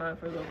lost his mind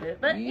for a little bit.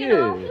 But, you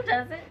know, who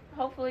doesn't?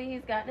 Hopefully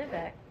he's gotten it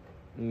back.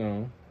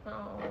 No.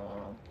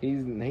 Oh. He's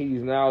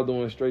now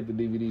doing straight to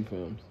DVD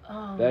films.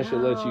 Oh, that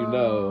should let you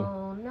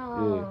know.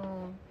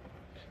 No.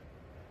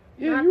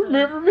 Yeah, you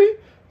remember me?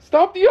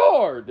 Stop the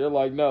yard. They're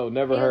like, no,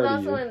 never heard of you.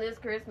 He was also in This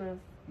Christmas.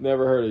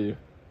 Never heard of you.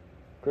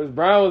 Chris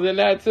Brown was in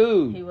that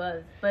too. He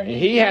was. But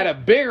he had a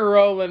bigger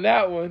role in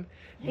that one.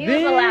 He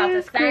was allowed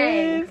to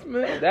sing.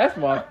 That's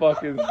my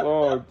fucking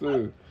song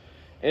too.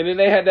 And then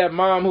they had that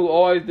mom who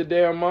always the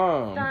damn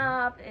mom.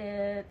 Stop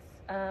it.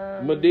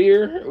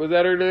 Madeir? Was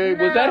that her name?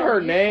 No, was that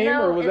her name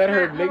or was that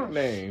her not,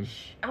 nickname?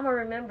 I'm going to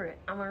remember it.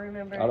 I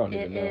don't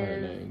even know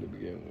her name to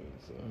begin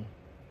with. So.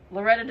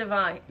 Loretta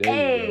Devine.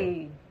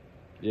 Hey!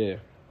 Yeah.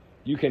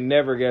 You can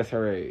never guess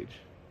her age.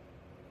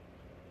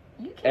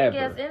 You can't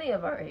guess any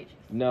of our ages.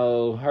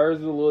 No, hers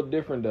is a little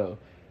different though.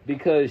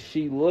 Because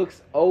she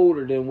looks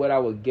older than what I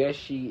would guess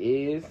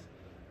she is.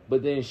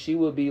 But then she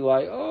would be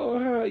like,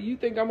 oh, you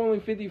think I'm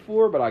only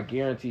 54? But I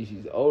guarantee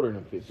she's older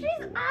than 54.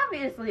 She's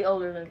obviously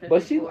older than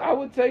 54. But I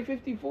would say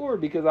 54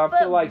 because I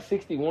feel like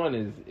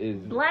 61 is...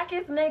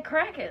 Blacketh may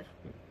cracketh.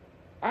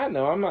 I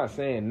know, I'm not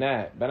saying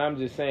that. But I'm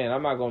just saying,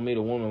 I'm not going to meet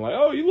a woman like,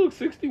 oh, you look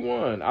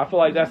 61. I feel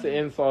like that's an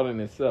insult in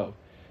itself.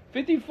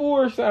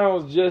 54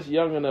 sounds just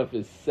young enough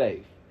it's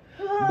safe.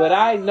 But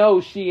I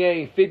know she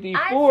ain't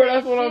 54.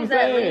 That's what I'm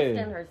saying. She's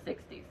at least in her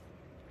 60s.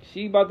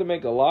 She about to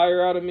make a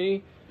liar out of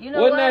me. You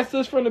know Wasn't that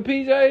sis from the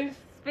PJs?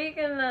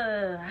 Speaking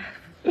of...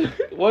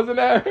 Wasn't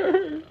that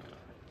her?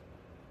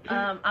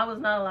 I was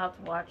not allowed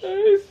to watch.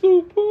 Hey,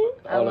 super.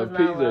 I was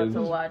not allowed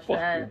to watch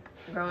that.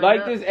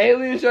 Like this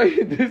alien show,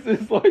 this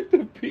is like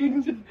the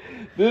PJ.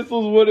 This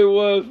was what it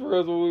was for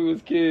us when we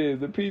was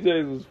kids. The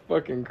PJs was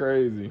fucking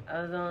crazy.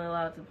 I was only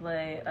allowed to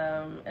play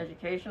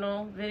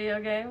educational video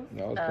games.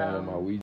 I was playing on my Wii